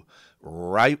bro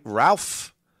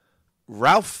Ralph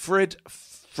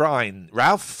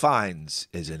Fiennes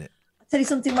is in it. I'll tell you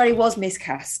something where he was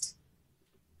miscast.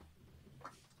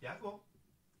 Yeah, well.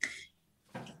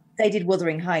 They did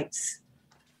Wuthering Heights.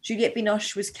 Juliette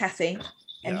Binoche was Kathy,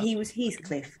 and he was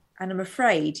Heathcliff. And I'm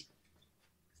afraid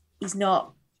he's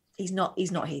not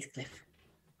Heathcliff.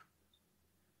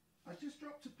 I just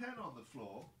dropped a pen on the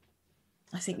floor.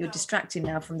 I think you're distracting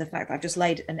now from the fact that I've just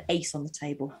laid an ace on the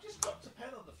table. I just dropped a pen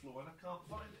on the floor and I can't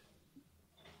find it.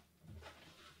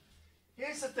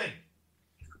 Here's the thing.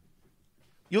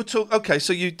 Okay,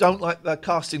 so you don't like the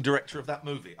casting director of that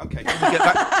movie. Okay,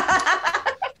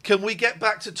 can we get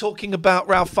back to talking about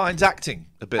Ralph Fiennes' acting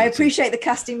ability? I appreciate the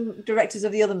casting directors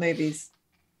of the other movies.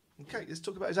 Okay, let's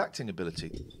talk about his acting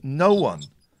ability. No one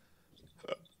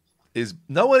is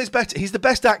better. He's the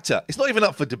best actor. It's not even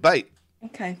up for debate.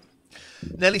 Okay.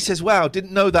 Nelly says, wow,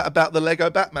 didn't know that about the Lego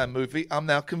Batman movie. I'm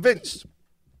now convinced.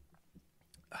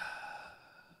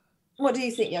 What do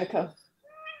you think, Yoko?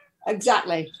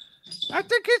 Exactly. I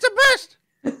think he's the best.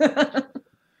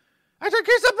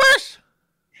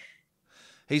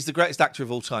 He's the greatest actor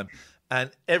of all time.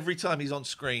 And every time he's on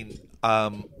screen,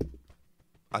 I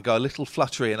go a little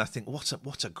fluttery and I think, what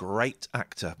a great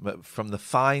actor. From the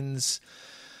Fiennes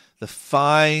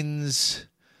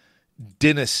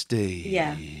dynasty.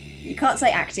 Yeah. You can't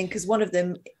say acting because one of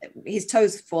them, his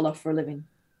toes fall off for a living.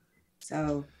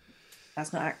 So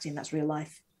that's not acting, that's real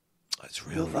life. It's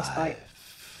real life.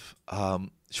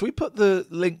 Should we put the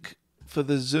link for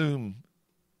the Zoom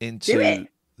into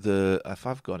if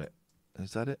I've got it.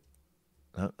 Is that it?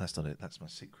 No, that's not it. That's my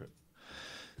secret.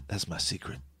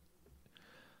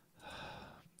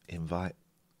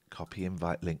 Copy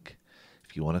invite link.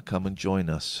 If you want to come and join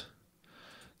us,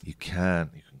 you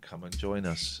can. You can come and join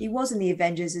us. He was in the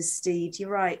Avengers as Steed. You're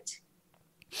right.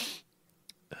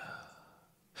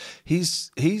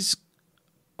 He's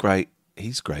great.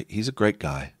 He's great. He's a great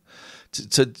guy.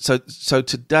 So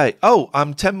today,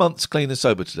 I'm 10 months clean and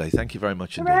sober today. Thank you very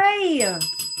much indeed. Hooray!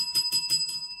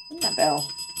 Ring that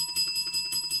bell.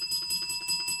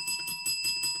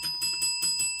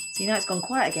 See, now it's gone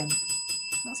quiet again.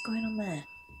 What's going on there?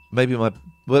 Maybe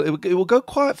it will go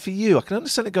quiet for you. I can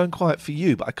understand it going quiet for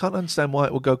you, but I can't understand why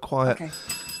it will go quiet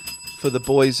for the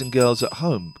boys and girls at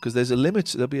home, because there's a limit.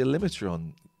 There'll be a limiter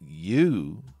on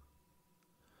you.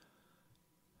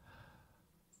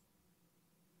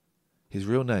 His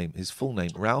real name, his full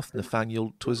name, Ralph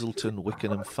Nathaniel Twizzleton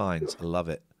Wickenham Fiennes. I love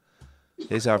it.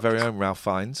 Here's our very own Ralph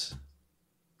Fiennes.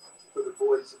 For the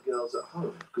boys and girls at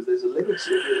home, because there's a limit.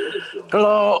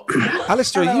 Hello.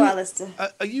 Alistair, Hello, Alistair.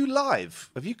 Are you live?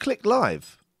 Have you clicked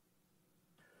live?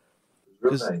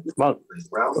 Well,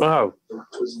 no.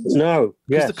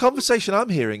 Because the conversation I'm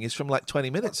hearing is from like 20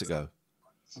 minutes ago.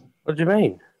 What do you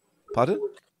mean? Pardon?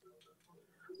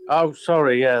 Oh,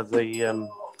 sorry. Yeah,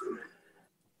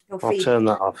 I'll turn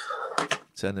that off.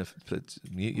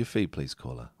 Mute your feed, please,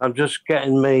 caller. I'm just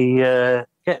getting me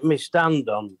stand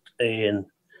on, Ian.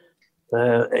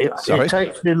 It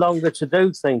takes me longer to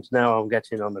do things now. I'm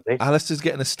getting on a bit. Alistair's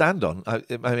getting a stand on.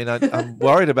 I'm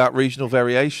worried about regional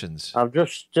variations. I've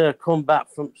just come back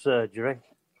from surgery.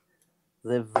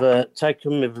 They've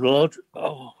taken my blood.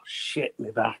 Oh, shit,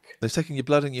 me back. They've taken your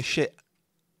blood and your shit.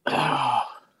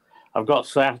 I've got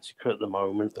sciatica at the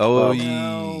moment. Oh,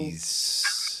 yeah.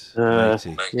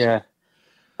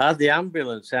 I had the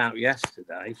ambulance out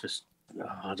yesterday for,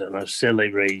 I don't know,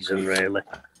 silly reason, really.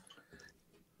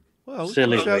 Well,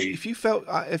 silly if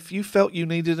you felt you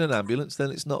needed an ambulance,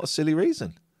 then it's not a silly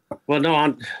reason. Well, no,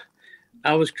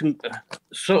 I was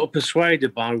sort of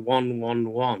persuaded by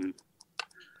 111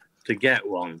 to get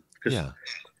one, because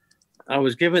I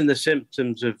was given the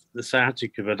symptoms of the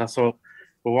sciatica, but I thought,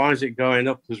 well, why is it going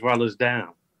up as well as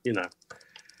down? You know.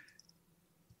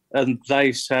 And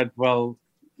they said, well,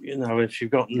 you know, if you've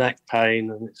got neck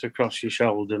pain and it's across your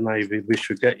shoulder, maybe we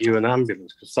should get you an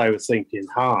ambulance, because they were thinking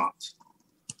heart.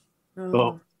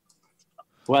 But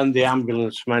when the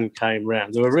ambulance men came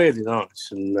round, they were really nice.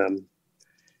 And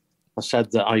I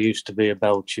said that I used to be a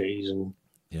bell cheese and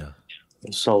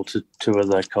assaulted two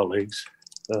of their colleagues.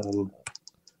 And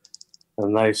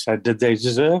they said, did they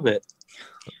deserve it?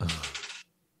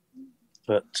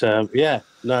 But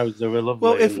no, they were lovely.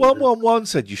 Well, if 111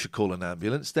 said you should call an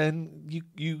ambulance, then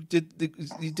you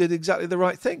did exactly the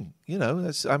right thing. You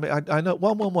know, I know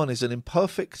 111 is an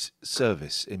imperfect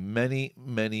service in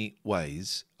many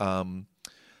ways, and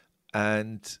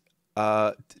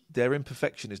their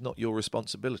imperfection is not your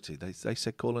responsibility. They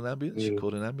said call an ambulance. You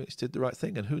called an ambulance, did the right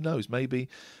thing, and who knows? Maybe,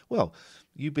 well,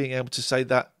 you being able to say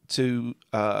that to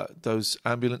those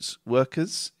ambulance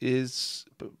workers is,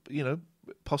 you know,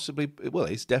 possibly, well,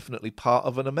 it's definitely part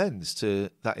of an amends to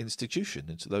that institution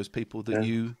and to those people that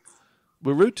you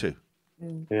were rude to.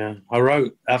 Yeah, I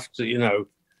wrote after, you know,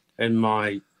 in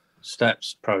my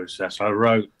steps process, I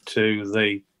wrote to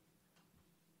the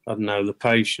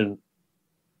patient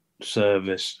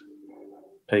service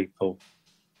people.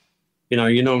 You know,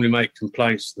 you normally make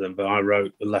complaints to them, but I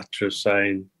wrote a letter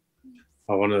saying,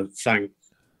 I want to thank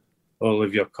all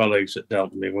of your colleagues that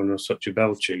dealt with me when I was such a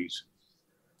bell cheese.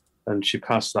 And she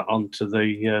passed that on to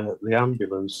the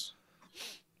ambulance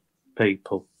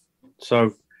people.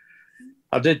 So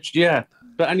I did, yeah.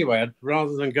 But anyway,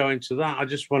 rather than go into that, I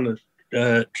just want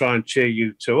to try and cheer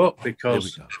you two up,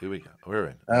 because... Here we go.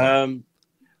 We're in.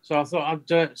 So I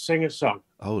thought I'd sing a song.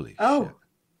 Holy shit.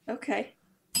 Okay.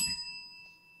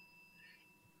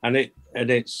 And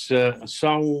it's a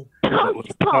song that was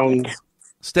sung...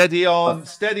 Steady on,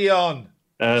 steady on.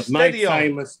 Made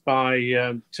famous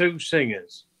by two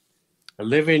singers,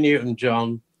 Olivia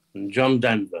Newton-John and John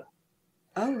Denver.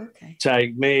 Oh, okay.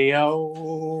 Take me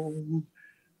home,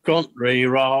 country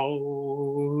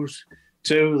roads,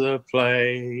 to the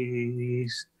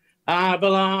place I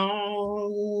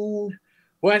belong,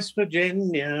 West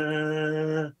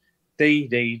Virginia. Dee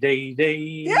dee dee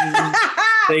dee,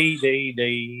 dee dee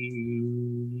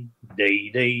dee,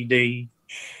 dee dee dee.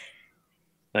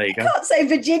 There you go. I can't say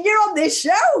Virginia on this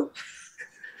show.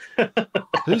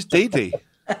 Who's Dee Dee?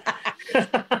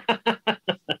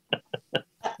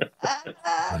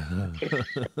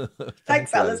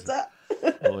 Thanks, Alistair.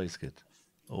 Always good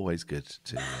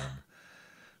to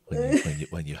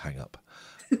when you hang up.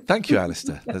 Thank you,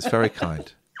 Alistair. That's very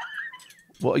kind.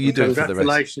 What are you doing for the rest?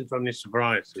 Congratulations on your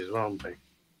sobriety as well, mate.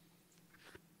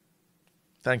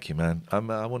 Thank you, man. I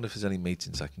wonder if there's any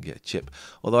meetings I can get a chip.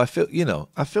 Although I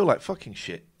feel like fucking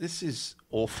shit. This is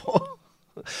awful.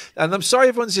 And I'm sorry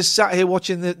everyone's just sat here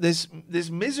watching this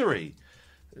misery.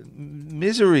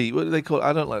 Misery, what do they call it?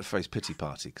 I don't like the phrase pity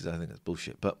party because I think that's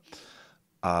bullshit. But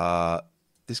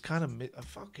this kind of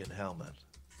fucking hell, man.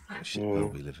 What shit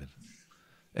world we live in.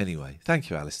 Anyway,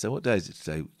 thank you, Alistair. What day is it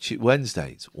today?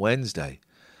 Wednesday. It's Wednesday.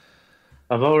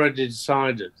 I've already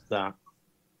decided that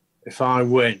if I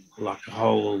win like a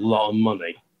whole lot of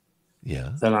money,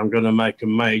 then I'm going to make a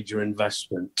major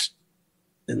investment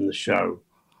in the show.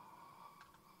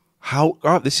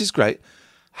 This is great.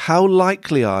 How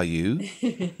likely are you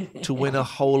to win a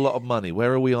whole lot of money?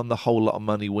 Where are we on the whole lot of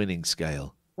money winning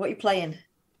scale? What are you playing?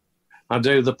 I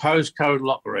do the postcode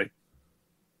lottery.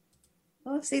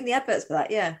 Oh, I've seen the adverts for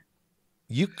that, yeah.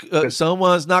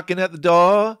 Someone's knocking at the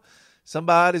door.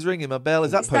 Somebody's ringing my bell.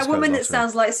 Is that It's postcode that woman lottery? that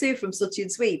sounds like Sue from Sooty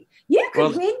and Sweep. You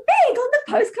could win big on the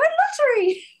postcode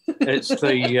lottery. It's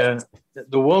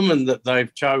the woman that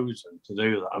they've chosen to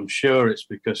do that. I'm sure it's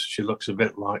because she looks a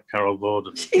bit like Carol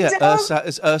Vorderman. Yeah,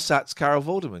 Ursat's Carol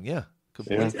Vorderman, yeah.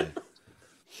 Completely.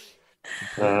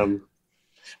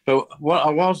 But what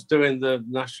I was doing the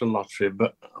National Lottery,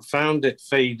 but I found it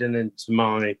feeding into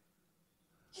my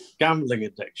gambling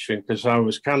addiction because I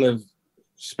was kind of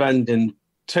spending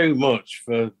too much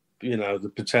for,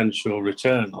 the potential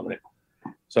return on it.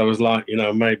 So I was like,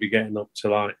 maybe getting up to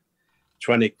like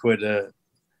 20 quid,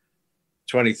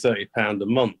 30 pound a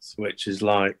month, which is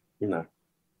like,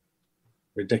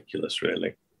 ridiculous,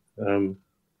 really.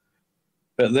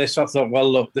 But this, I thought,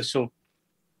 well, look, this will,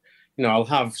 I'll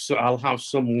have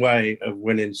some way of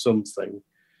winning something,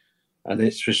 and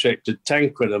it's restricted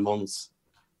 10 quid a month.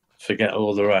 Forget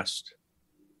all the rest.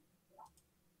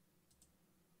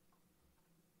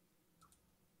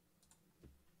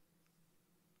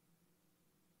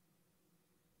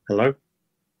 Hello?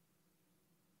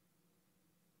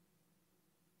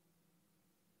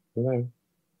 Hello?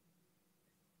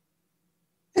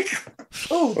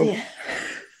 Oh, dear.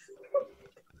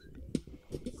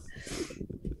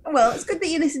 Well, it's good that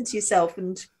you listen to yourself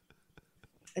and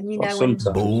you know when...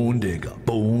 Bone digger.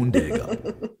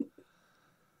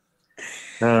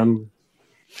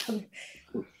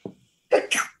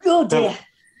 Oh, dear.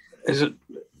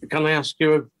 Can I ask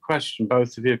you a question,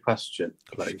 both of you a question,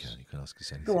 please? You can ask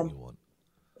us anything you want.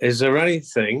 Is there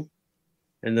anything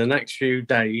in the next few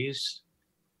days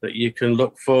that you can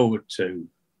look forward to?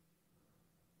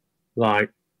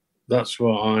 Like, that's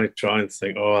what I try and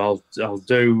think. I'll go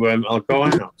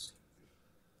out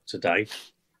today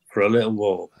for a little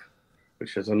walk,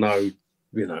 which, as I know,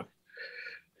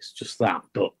 it's just that.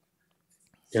 But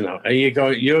you're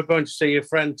going to see your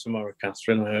friend tomorrow,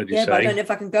 Catherine? I heard you say. Yeah, but I don't know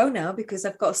if I can go now because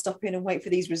I've got to stop in and wait for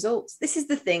these results. This is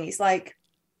the thing. It's like,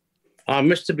 I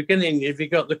missed the beginning. Have you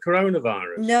got the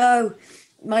coronavirus? No,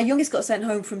 my youngest got sent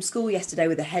home from school yesterday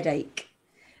with a headache,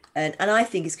 and I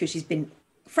think it's because she's been,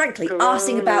 frankly,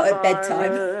 arsing about at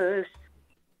bedtime.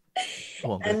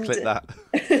 Oh, I'm going to clip that.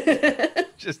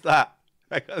 Just that.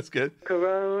 That's good.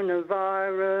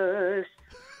 Coronavirus.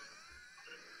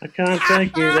 I can't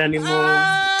take it anymore.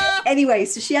 Anyway,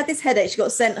 so she had this headache. She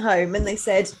got sent home, and they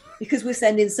said, because we're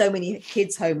sending so many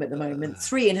kids home at the moment,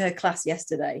 3 in her class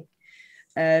yesterday,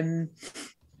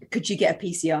 could you get a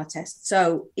PCR test?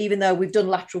 So even though we've done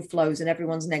lateral flows and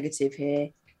everyone's negative here,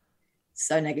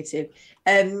 so negative,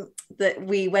 that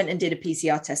we went and did a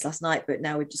PCR test last night, but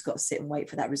now we've just got to sit and wait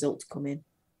for that result to come in,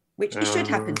 which it should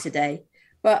happen today.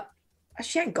 But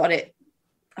she ain't got it.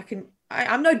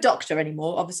 I'm no doctor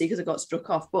anymore, obviously, because I got struck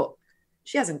off, but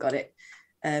she hasn't got it.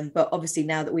 But obviously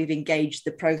now that we've engaged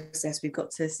the process, we've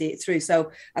got to see it through.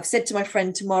 So I've said to my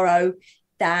friend tomorrow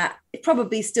that it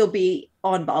probably still be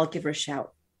on, but I'll give her a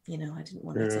shout. I didn't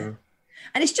want her to.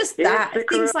 And it's just that,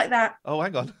 things like that. Oh,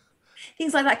 hang on.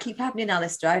 Things like that keep happening,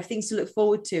 Alistair. I have things to look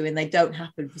forward to and they don't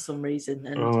happen for some reason.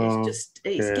 And it's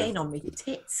getting on me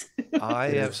tits. I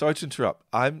am sorry to interrupt.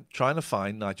 I'm trying to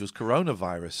find Nigel's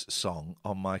coronavirus song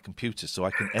on my computer so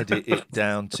I can edit it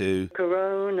down to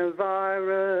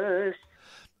Coronavirus.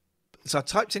 So I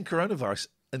typed in coronavirus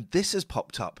and this has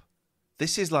popped up.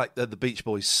 This is like the Beach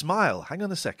Boys' Smile. Hang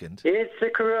on a second. It's a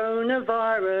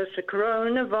coronavirus,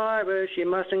 you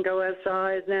mustn't go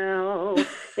outside now.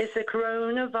 It's a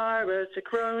coronavirus,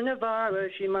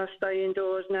 you must stay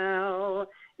indoors now.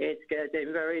 It's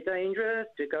getting very dangerous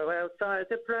to go outside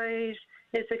the place.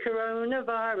 It's a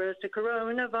coronavirus,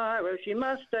 you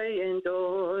must stay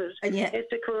indoors. And yet,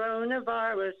 it's a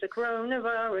coronavirus,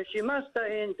 you must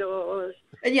stay indoors.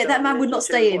 And yet that man would not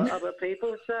stay in. What other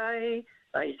people say.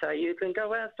 They say you can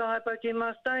go outside, but you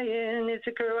must stay in. It's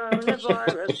a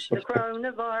coronavirus, the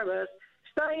coronavirus.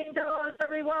 Stay indoors,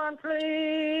 everyone,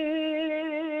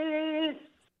 please.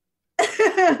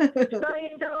 Stay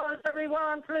indoors,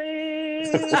 everyone,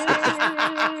 please.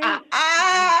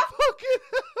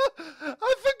 I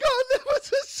forgot there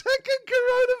was a second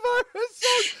coronavirus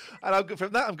song. And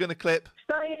from that, I'm going to clip.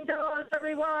 Stay indoors,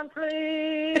 everyone,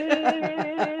 please.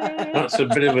 That's a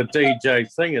bit of a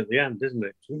DJ thing at the end, isn't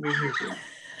it?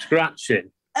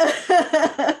 Scratching.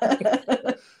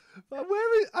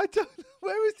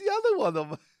 Where is the other one?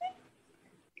 I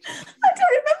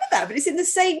don't remember that, but it's in the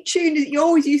same tune that you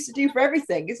always used to do for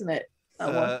everything, isn't it?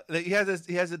 He has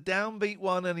a downbeat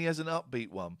one and he has an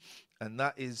upbeat one, and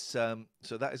that is so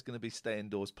that is going to be Stay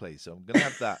Indoors, Please. So I'm going to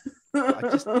have that.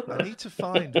 I need to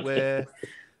find where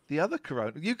the other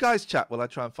corona. You guys chat while I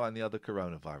try and find the other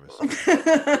coronavirus.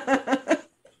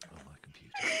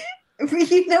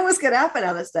 You know what's going to happen,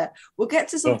 Alistair. We'll get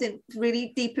to something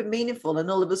really deep and meaningful,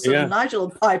 and all of a sudden Nigel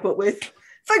will pipe up with,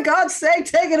 "For God's sake,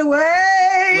 take it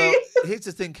away!" Well, here's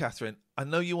the thing, Catherine. I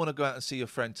know you want to go out and see your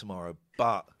friend tomorrow,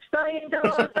 but Stay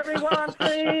indoors, everyone,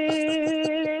 please.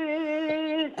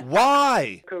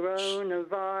 Why?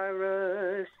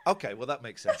 Coronavirus. Okay, well that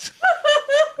makes sense.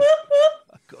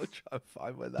 I've got to try and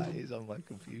find where that is on my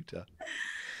computer.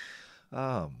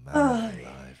 Oh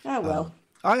man, well.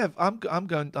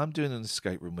 I'm doing an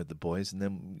escape room with the boys, and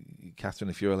then Catherine,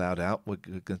 if you're allowed out, we're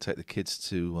going to take the kids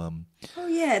to oh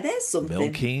yeah, there's something.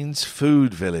 Milkeen's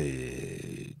Food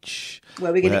Village,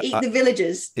 where we're going to eat the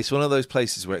villagers. It's one of those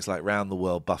places where it's like round the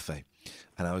world buffet.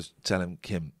 And I was telling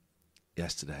Kim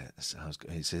yesterday,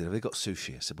 he said, "Have they got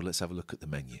sushi?" I said, "Well, let's have a look at the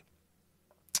menu."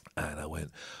 And I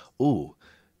went, "Oh,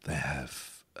 they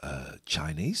have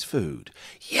Chinese food."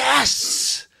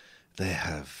 Yes. They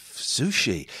have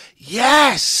sushi.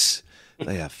 Yes.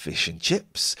 They have fish and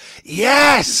chips.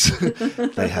 Yes.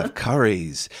 They have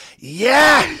curries.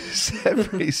 Yes.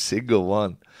 Every single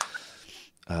one.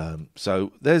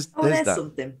 So there's that.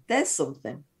 Something. There's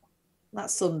something.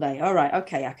 That's Sunday. All right.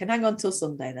 Okay. I can hang on till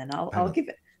Sunday then. I'll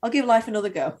give life another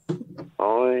go.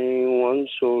 I once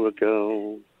saw a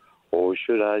girl, or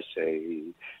should I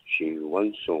say, she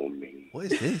once saw me.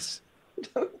 What is this?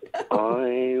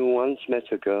 I once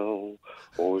met a girl,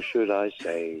 or should I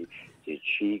say, did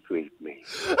she greet me?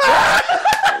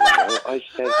 I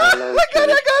said hello.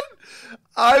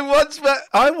 Hang on.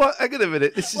 Hang on a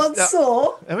minute. This is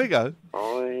saw. There we go.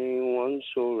 I once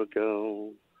saw a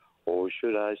girl, or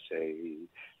should I say,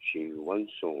 she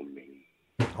once saw me.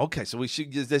 Okay, so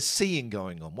there's seeing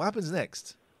going on. What happens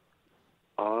next?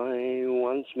 I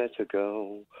once met a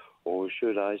girl, or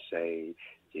should I say,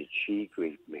 did she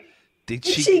greet me? Did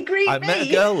she greet me? I met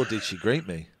a girl, or did she greet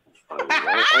me?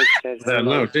 I said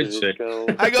no, did she? Girl.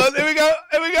 Hang on, here we go.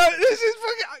 This is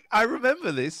fucking... I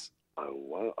remember this.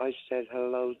 I said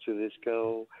hello to this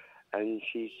girl, and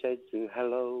she said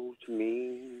hello to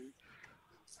me.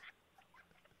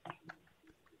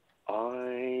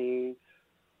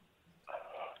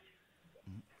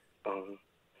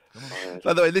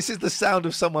 By the way, this is the sound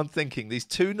of someone thinking. These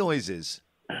two noises.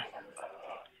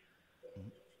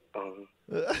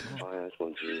 I asked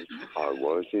one to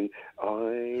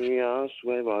I asked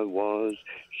where I was.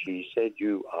 She said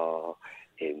you are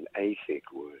in a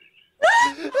thick wood.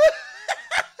 I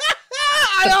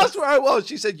asked where I was.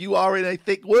 She said you are in a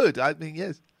thick wood. I mean,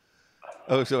 yes.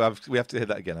 Oh, so we have to hear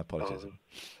that again. I apologize.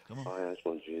 Come on. I asked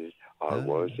one to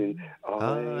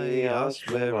I asked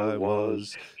where I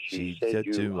was. She said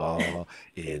you are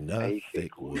in a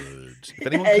thick wood. If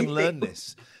anyone can learn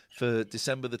this for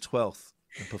December the 12th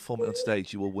and perform it on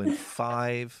stage, you will win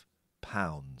 £5.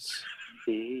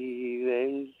 He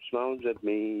then smiled at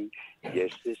me.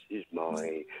 Yes, this is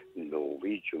my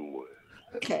Norwegian word.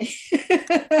 Okay.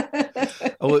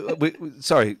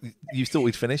 Sorry, you thought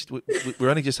we'd finished? We're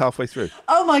only just halfway through.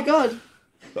 Oh my God.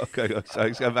 Okay, sorry,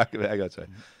 let's go back a bit. Hang on, sorry.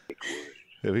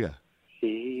 Here we go.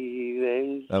 He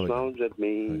then smiled at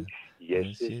me.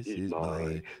 Yes, this is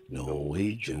my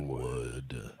Norwegian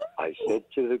word. I said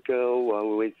to the girl,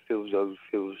 "Oh, it feels so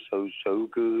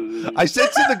good." I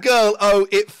said to the girl,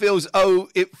 it feels so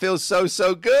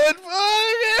good."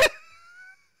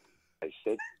 I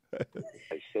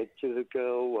said to the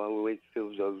girl, "Oh, it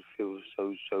feels so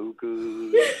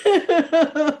good."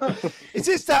 Is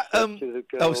this that?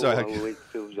 Girl, sorry. Oh, it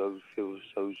feels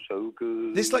so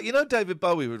good. This, like, David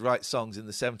Bowie would write songs in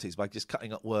the 70s by just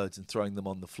cutting up words and throwing them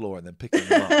on the floor and then picking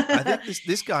them up. I think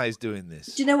this guy is doing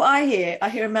this. Do you know what I hear? I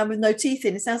hear a man with no teeth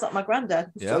in. It sounds like my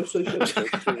granddad. Yeah. I said to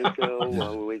the girl,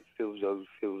 "Oh, it feels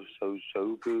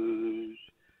so good."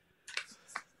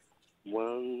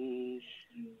 Once,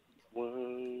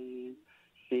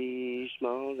 she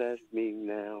smiled at me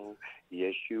now.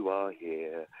 Yes, you are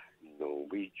here,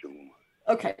 Norwegian.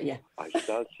 Okay, yeah. I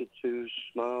started to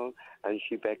smile, and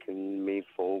she beckoned me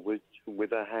forward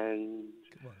with her hand.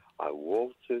 I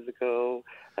walked to the girl,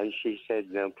 and she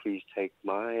said, "Now please take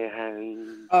my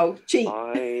hand." Oh, cheap.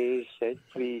 I said,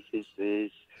 "Please, is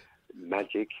this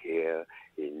magic here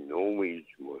in Norwegian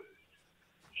word?"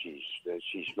 She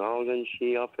smiled and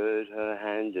she offered her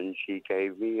hand and she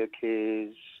gave me a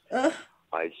kiss.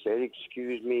 I said,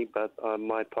 "Excuse me, but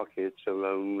my pockets are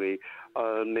only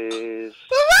a miss."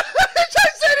 I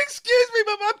said, "Excuse me,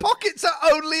 but my pockets are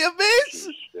only a miss."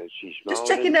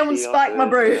 no one spiked my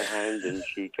brew. Her hand and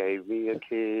she gave me a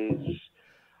kiss.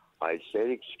 I said,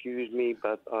 excuse me,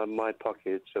 but my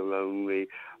pockets are only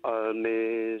a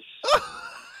miss.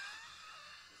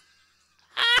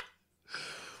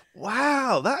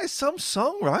 Wow, that is some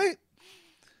song, right?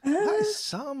 That is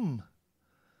some.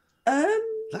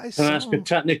 That is Can I ask a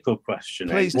technical question?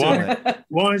 Please do.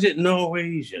 Why is it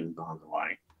Norwegian, by the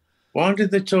way? Why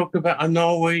did they talk about a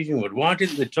Norwegian word? Why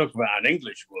didn't they talk about an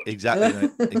English word? Exactly,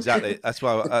 mate. Exactly. That's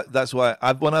why.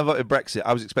 When I voted Brexit,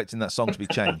 I was expecting that song to be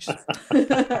changed.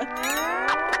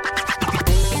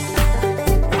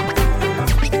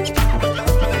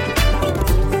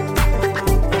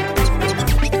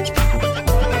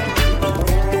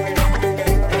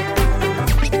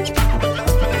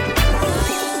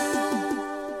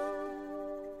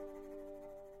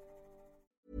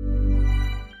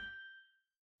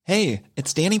 Hey,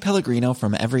 it's Danny Pellegrino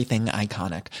from Everything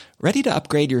Iconic. Ready to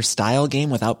upgrade your style game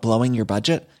without blowing your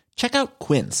budget? Check out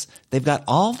Quince. They've got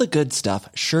all the good stuff,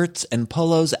 shirts and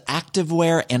polos,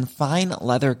 activewear, and fine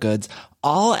leather goods,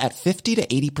 all at 50 to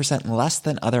 80% less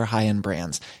than other high-end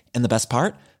brands. And the best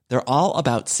part? They're all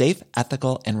about safe,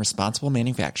 ethical, and responsible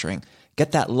manufacturing.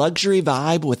 Get that luxury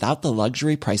vibe without the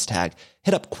luxury price tag.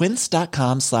 Hit up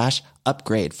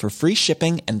quince.com/upgrade for free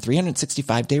shipping and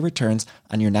 365-day returns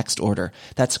on your next order.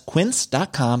 That's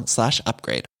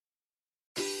quince.com/upgrade.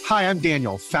 Hi, I'm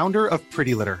Daniel, founder of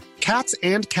Pretty Litter. Cats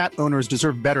and cat owners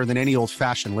deserve better than any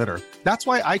old-fashioned litter. That's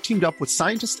why I teamed up with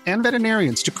scientists and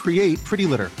veterinarians to create Pretty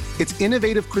Litter. Its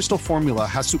innovative crystal formula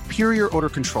has superior odor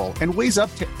control and weighs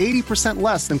up to 80%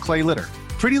 less than clay litter.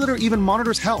 Pretty Litter even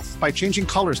monitors health by changing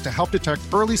colors to help detect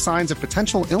early signs of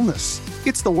potential illness.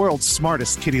 It's the world's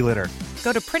smartest kitty litter.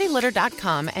 Go to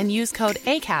prettylitter.com and use code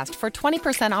ACAST for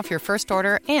 20% off your first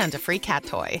order and a free cat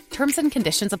toy. Terms and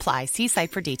conditions apply. See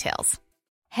site for details.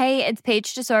 Hey, it's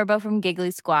Paige DeSorbo from Giggly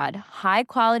Squad. High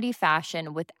quality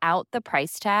fashion without the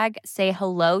price tag. Say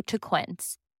hello to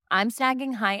Quince. I'm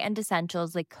snagging high-end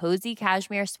essentials like cozy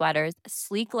cashmere sweaters,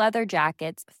 sleek leather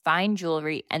jackets, fine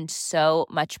jewelry, and so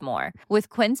much more. With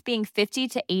Quince being 50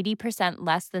 to 80%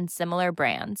 less than similar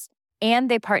brands.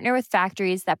 And they partner with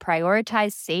factories that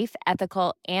prioritize safe,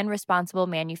 ethical, and responsible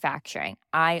manufacturing.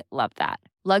 I love that.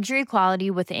 Luxury quality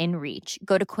within reach.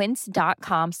 Go to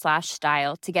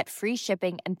quince.com/style to get free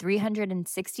shipping and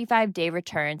 365-day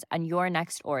returns on your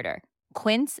next order.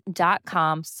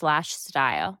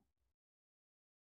 Quince.com/style.